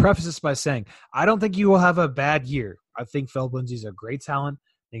 I don't think you will have a bad year. I think Philip Lindsay's a great talent.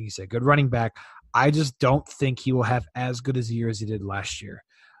 I think he's a good running back. I just don't think he will have as good as a year as he did last year.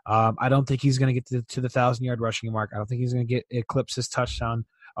 I don't think he's going to get to the 1,000-yard rushing mark. I don't think he's going to eclipse his touchdown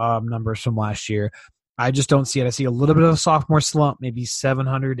numbers from last year. I just don't see it. I see a little bit of a sophomore slump, maybe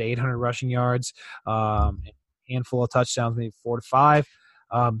 700 to 800 rushing yards, a handful of touchdowns, maybe 4 to 5.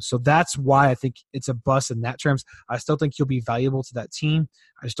 So that's why I think it's a bust in that terms. I still think he'll be valuable to that team.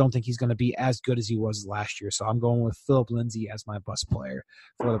 I just don't think he's going to be as good as he was last year. So I'm going with Philip Lindsay as my bust player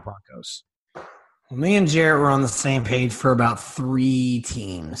for the Broncos. Well, me and Jarrett were on the same page for about 3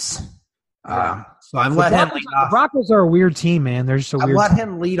 teams. So I've let him lead off. The Broncos are a weird team, man. They're just a weird team. I've let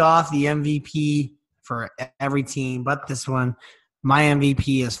him lead off the MVP for every team, but this one, my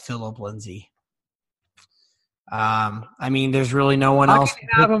MVP is Philip Lindsay. I mean, there's really no one else. How can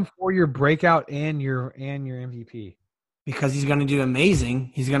you have him for your breakout and your MVP? Because he's going to do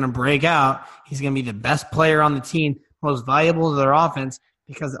amazing. He's going to break out. He's going to be the best player on the team, most valuable to their offense,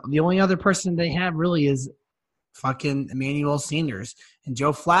 because the only other person they have really is fucking Emmanuel Sanders. And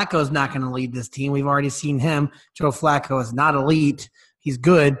Joe Flacco is not going to lead this team. We've already seen him. Joe Flacco is not elite. He's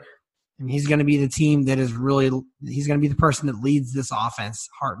good. And he's going to be the team that is really – he's going to be the person that leads this offense,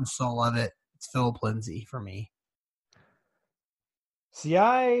 heart and soul of it. It's Philip Lindsay for me. See,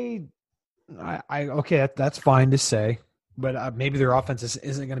 okay, that's fine to say, but maybe their offense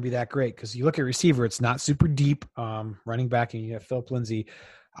isn't going to be that great because you look at receiver, it's not super deep. Running back, and you have Philip Lindsay.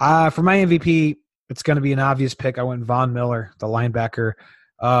 For my MVP, it's going to be an obvious pick. I went Von Miller, the linebacker.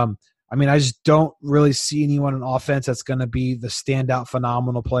 I just don't really see anyone on offense that's going to be the standout,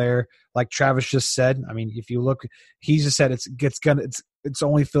 phenomenal player like Travis just said. I mean, if you look, he just said it's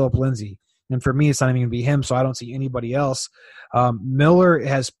only Philip Lindsay. And for me, it's not even going to be him, so I don't see anybody else. Miller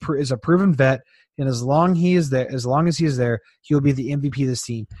is a proven vet, and as long as he is there, he'll be the MVP of this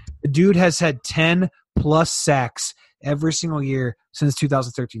team. The dude has had 10-plus sacks every single year since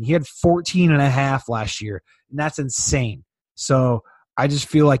 2013. He had 14.5 last year, and that's insane. So I just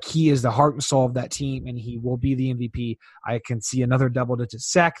feel like he is the heart and soul of that team, and he will be the MVP. I can see another double-digit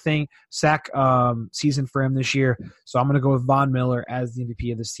sack season for him this year. So I'm going to go with Von Miller as the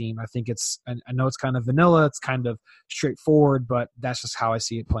MVP of this team. I think I know it's kind of vanilla, it's kind of straightforward, but that's just how I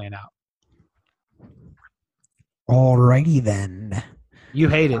see it playing out. Alrighty then. You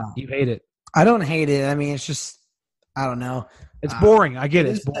hate it. You hate it. I don't hate it. I mean, it's just I don't know. It's boring. I get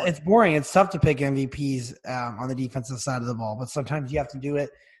it. It's boring. It's tough to pick MVPs on the defensive side of the ball, but sometimes you have to do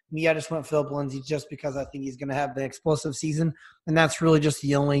it. Me, I just went Philip Lindsay just because I think he's going to have the explosive season, and that's really just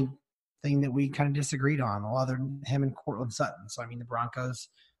the only thing that we kind of disagreed on, other than him and Courtland Sutton. So, I mean, the Broncos,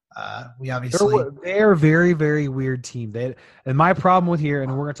 we obviously – They're a very, very weird team. And my problem with here,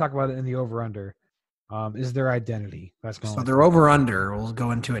 and we're going to talk about it in the over-under, is their identity. So their over-under, we'll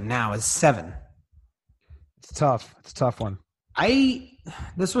go into it now, is 7. It's tough. It's a tough one. I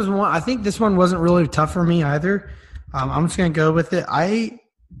think this one wasn't really tough for me either. I'm just going to go with it. I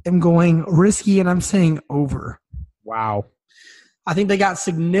am going risky, and I'm saying over. Wow. I think they got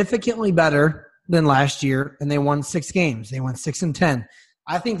significantly better than last year, and they won 6 games. They won 6-10.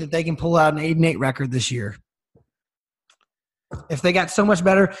 I think that they can pull out an 8-8 record this year. If they got so much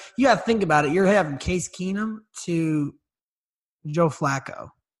better, you got to think about it. You're having Case Keenum to Joe Flacco.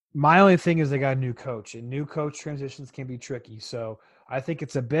 My only thing is they got a new coach, and new coach transitions can be tricky. So I think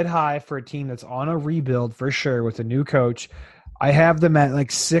it's a bit high for a team that's on a rebuild for sure with a new coach. I have them at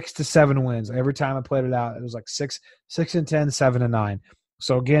like 6 to 7 wins. Every time I played it out, it was like 6-10, 7-9.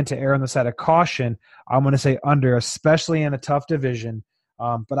 So again, to err on the side of caution, I'm going to say under, especially in a tough division.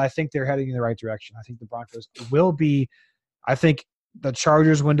 But I think they're heading in the right direction. I think the Broncos will be. I think the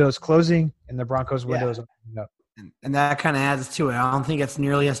Chargers window is closing and the Broncos window is opening up. And that kind of adds to it. I don't think it's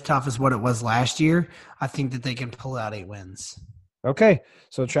nearly as tough as what it was last year. I think that they can pull out 8 wins. Okay,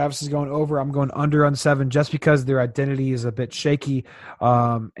 so Travis is going over. I'm going under on 7 just because their identity is a bit shaky,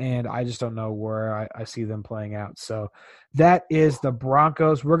 and I just don't know where I see them playing out. So that is the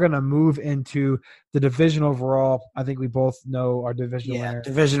Broncos. We're going to move into the division overall. I think we both know our division winner.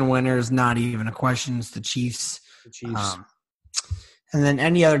 Division winner is not even a question. It's the Chiefs. The Chiefs. And then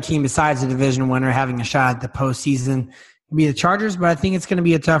any other team besides the division winner having a shot at the postseason would be the Chargers, but I think it's going to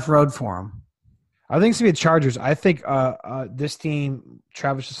be a tough road for them. I think it's going to be the Chargers. I think this team,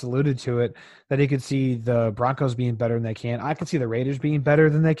 Travis just alluded to it, that he could see the Broncos being better than they can. I could see the Raiders being better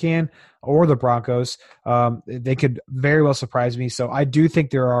than they can, or the Broncos. They could very well surprise me. So I do think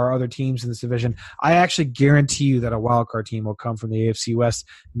there are other teams in this division. I actually guarantee you that a wildcard team will come from the AFC West,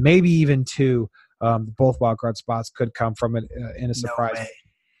 maybe even 2. Both wildcard spots could come from it in a surprise. No way.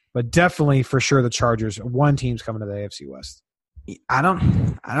 But definitely, for sure, the Chargers. One team's coming to the AFC West.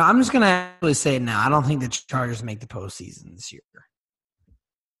 I'm just going to actually say it now. I don't think the Chargers make the postseason this year.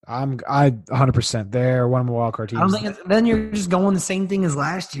 I 100%. They're one of the wildcard teams. I don't think then you're just going the same thing as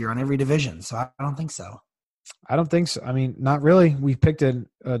last year on every division. So I don't think so. I don't think so. I mean, not really. We picked it.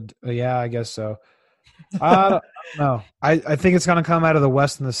 Yeah, I guess so. I don't know. I think it's going to come out of the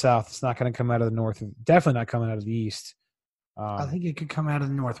West and the South. It's not going to come out of the North. Definitely not coming out of the East. I think it could come out of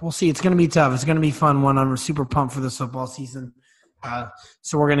the North. We'll see. It's going to be tough. It's going to be fun. I'm super pumped for this football season.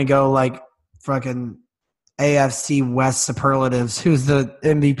 So we're going to go like fucking AFC West superlatives. Who's the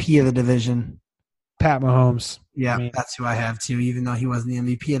MVP of the division? Pat Mahomes. Yeah, that's who I have too, even though he wasn't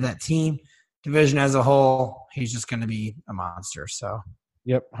the MVP of that team. Division as a whole, he's just going to be a monster. So.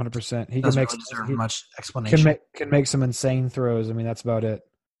 Yep, 100%. He doesn't can deserve much explanation. Can make some insane throws. I mean, that's about it.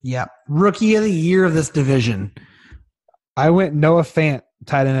 Yep. Rookie of the year of this division. I went Noah Fant,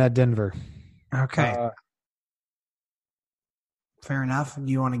 tight end at Denver. Okay. Fair enough.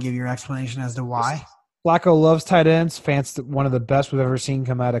 Do you want to give your explanation as to why? Flacco loves tight ends. Fant's one of the best we've ever seen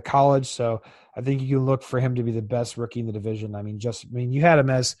come out of college, so I think you can look for him to be the best rookie in the division. I mean, you had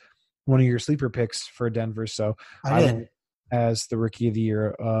him as one of your sleeper picks for Denver, so I did. As the rookie of the year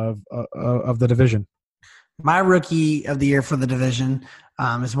of the division. My rookie of the year for the division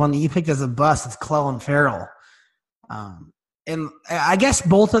is one that you picked as a bust. It's Clelin Ferrell. And I guess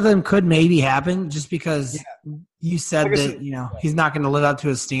both of them could maybe happen just because you said that, he's not going to live up to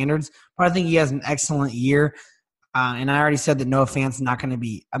his standards. But I think he has an excellent year. And I already said that Noah Fant's not going to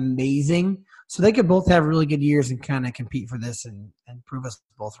be amazing. So they could both have really good years and kind of compete for this and prove us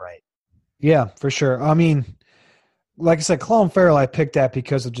both right. Yeah, for sure. I mean, like I said, Clelin Ferrell I picked at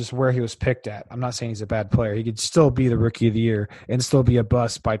because of just where he was picked at. I'm not saying he's a bad player. He could still be the rookie of the year and still be a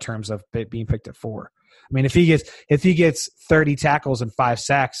bust by terms of being picked at 4. I mean, if he gets 30 tackles and 5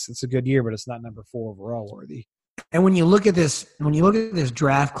 sacks, it's a good year, but it's not number 4 overall worthy. And when you look at this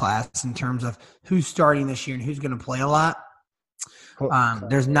draft class in terms of who's starting this year and who's going to play a lot,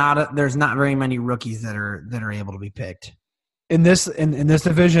 there's not very many rookies that are able to be picked. In this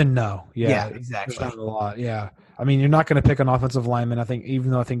division, no. Yeah, exactly. There's not a lot. Yeah. I mean, you're not going to pick an offensive lineman. I think, even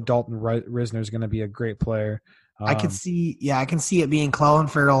though I think Dalton Risner is going to be a great player. I can see it being Clelin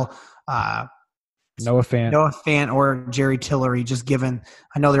Ferrell, Noah Fant, or Jerry Tillery. Just given,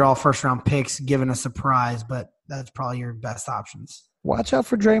 I know they're all first round picks, given a surprise, but that's probably your best options. Watch out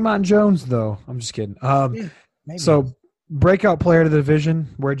for Draymond Jones, though. I'm just kidding. Maybe. So, breakout player of the division.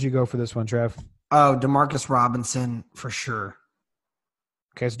 Where'd you go for this one, Trev? Oh, Demarcus Robinson for sure.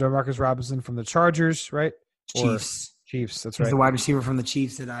 Okay, so Demarcus Robinson from the Chargers, right? Chiefs. That's right. He's the wide receiver from the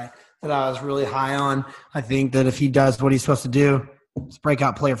Chiefs that I was really high on. I think that if he does what he's supposed to do, it's a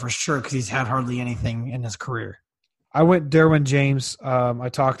breakout player for sure because he's had hardly anything in his career. I went Derwin James. I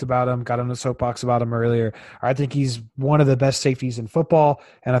talked about him, got on the soapbox about him earlier. I think he's one of the best safeties in football,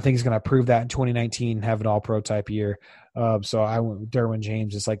 and I think he's going to prove that in 2019 and have an all-pro type year. So I went with Derwin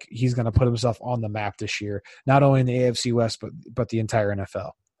James. It's like he's going to put himself on the map this year, not only in the AFC West, but the entire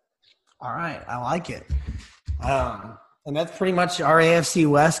NFL. All right. I like it. And that's pretty much our AFC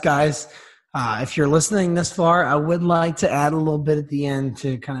West, guys. If you're listening this far, I would like to add a little bit at the end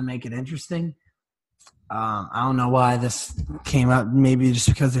to kind of make it interesting. I don't know why this came up. Maybe just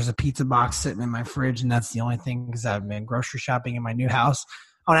because there's a pizza box sitting in my fridge, and that's the only thing because I've been grocery shopping in my new house.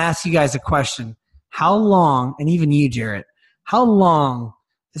 I want to ask you guys a question. How long, and even you, Jarrett, how long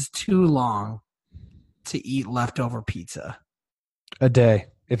is too long to eat leftover pizza? A day.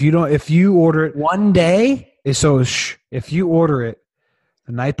 If you order it 1 day. So if you order it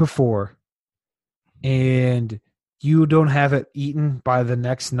the night before and you don't have it eaten by the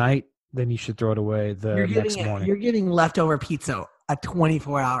next night, then you should throw it away next morning. You're getting leftover pizza a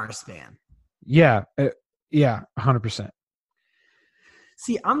 24-hour span. Yeah, 100%.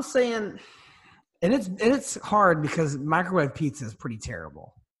 See, I'm saying, and it's hard because microwave pizza is pretty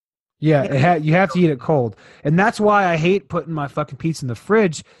terrible. Yeah, you have to eat it cold, and that's why I hate putting my fucking pizza in the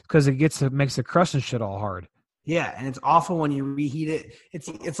fridge because it makes the crust and shit all hard. Yeah, and it's awful when you reheat it.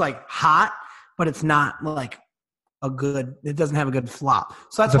 It's like hot, but it's not like it doesn't have a good flop.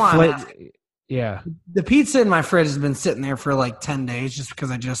 So that's why I'm asking. Yeah. The pizza in my fridge has been sitting there for like 10 days just because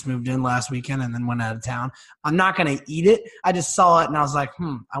I just moved in last weekend and then went out of town. I'm not going to eat it. I just saw it and I was like,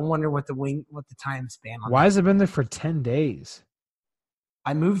 I wonder what the time span on Why has it been there for 10 days?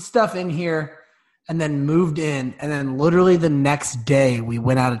 I moved stuff in here and then moved in, and then literally the next day we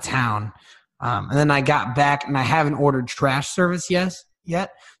went out of town. And then I got back and I haven't ordered trash service yet.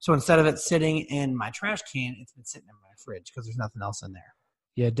 So instead of it sitting in my trash can, it's been sitting in my fridge because there's nothing else in there.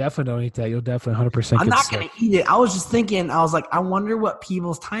 Yeah, definitely don't eat that. You'll definitely 100% I'm not going to eat it. I was just thinking, I was like, I wonder what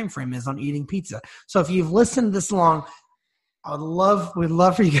people's time frame is on eating pizza. So if you've listened this long, we'd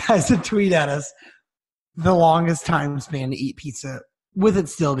love for you guys to tweet at us the longest time span to eat pizza with it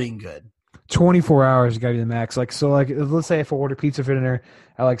still being good. 24 hours got to be the max. Let's say if I order pizza for dinner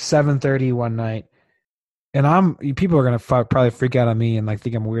at like 7:30 one night, and people are gonna probably freak out on me and like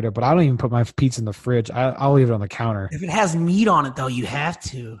think I'm weirdo, but I don't even put my pizza in the fridge. I'll leave it on the counter. If it has meat on it, though, you have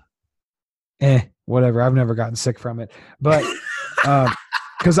to. Whatever. I've never gotten sick from it, but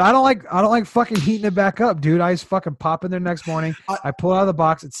because I don't like fucking heating it back up, dude. I just fucking pop in there next morning. I pull it out of the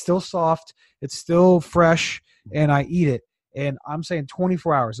box. It's still soft. It's still fresh, and I eat it. And I'm saying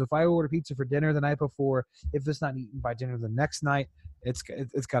 24 hours. If I order pizza for dinner the night before, if it's not eaten by dinner the next night, it's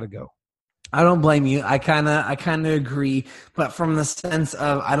got to go. I don't blame you. I kind of agree, but from the sense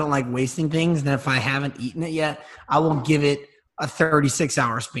of I don't like wasting things, and if I haven't eaten it yet, I will give it a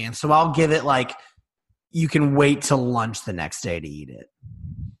 36-hour span. So I'll give it like you can wait till lunch the next day to eat it,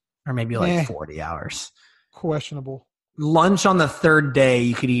 or maybe like 40 hours. Questionable. Lunch on the third day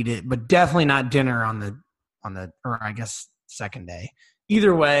you could eat it, but definitely not dinner on the or I guess second day.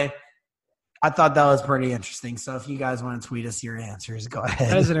 Either way, I thought that was pretty interesting. So if you guys want to tweet us your answers, go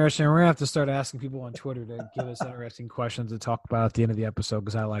ahead. That is interesting. We're going to have to start asking people on Twitter to give us interesting questions to talk about at the end of the episode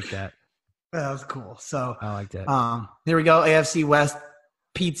because I like that. That was cool. So I like that. Here we go. AFC West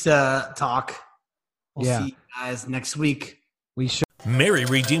pizza talk. We'll see you guys next week. We should. Mary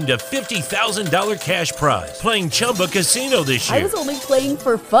redeemed a $50,000 cash prize playing Chumba Casino this year. I was only playing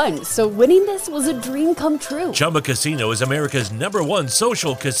for fun, so winning this was a dream come true. Chumba Casino is America's #1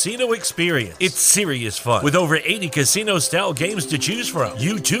 social casino experience. It's serious fun. With over 80 casino-style games to choose from,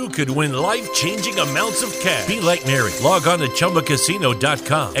 you too could win life-changing amounts of cash. Be like Mary. Log on to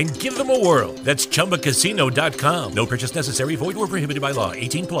ChumbaCasino.com and give them a whirl. That's ChumbaCasino.com. No purchase necessary. Void where prohibited by law.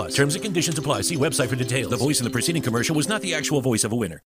 18+. Terms and conditions apply. See website for details. The voice in the preceding commercial was not the actual voice of a winner.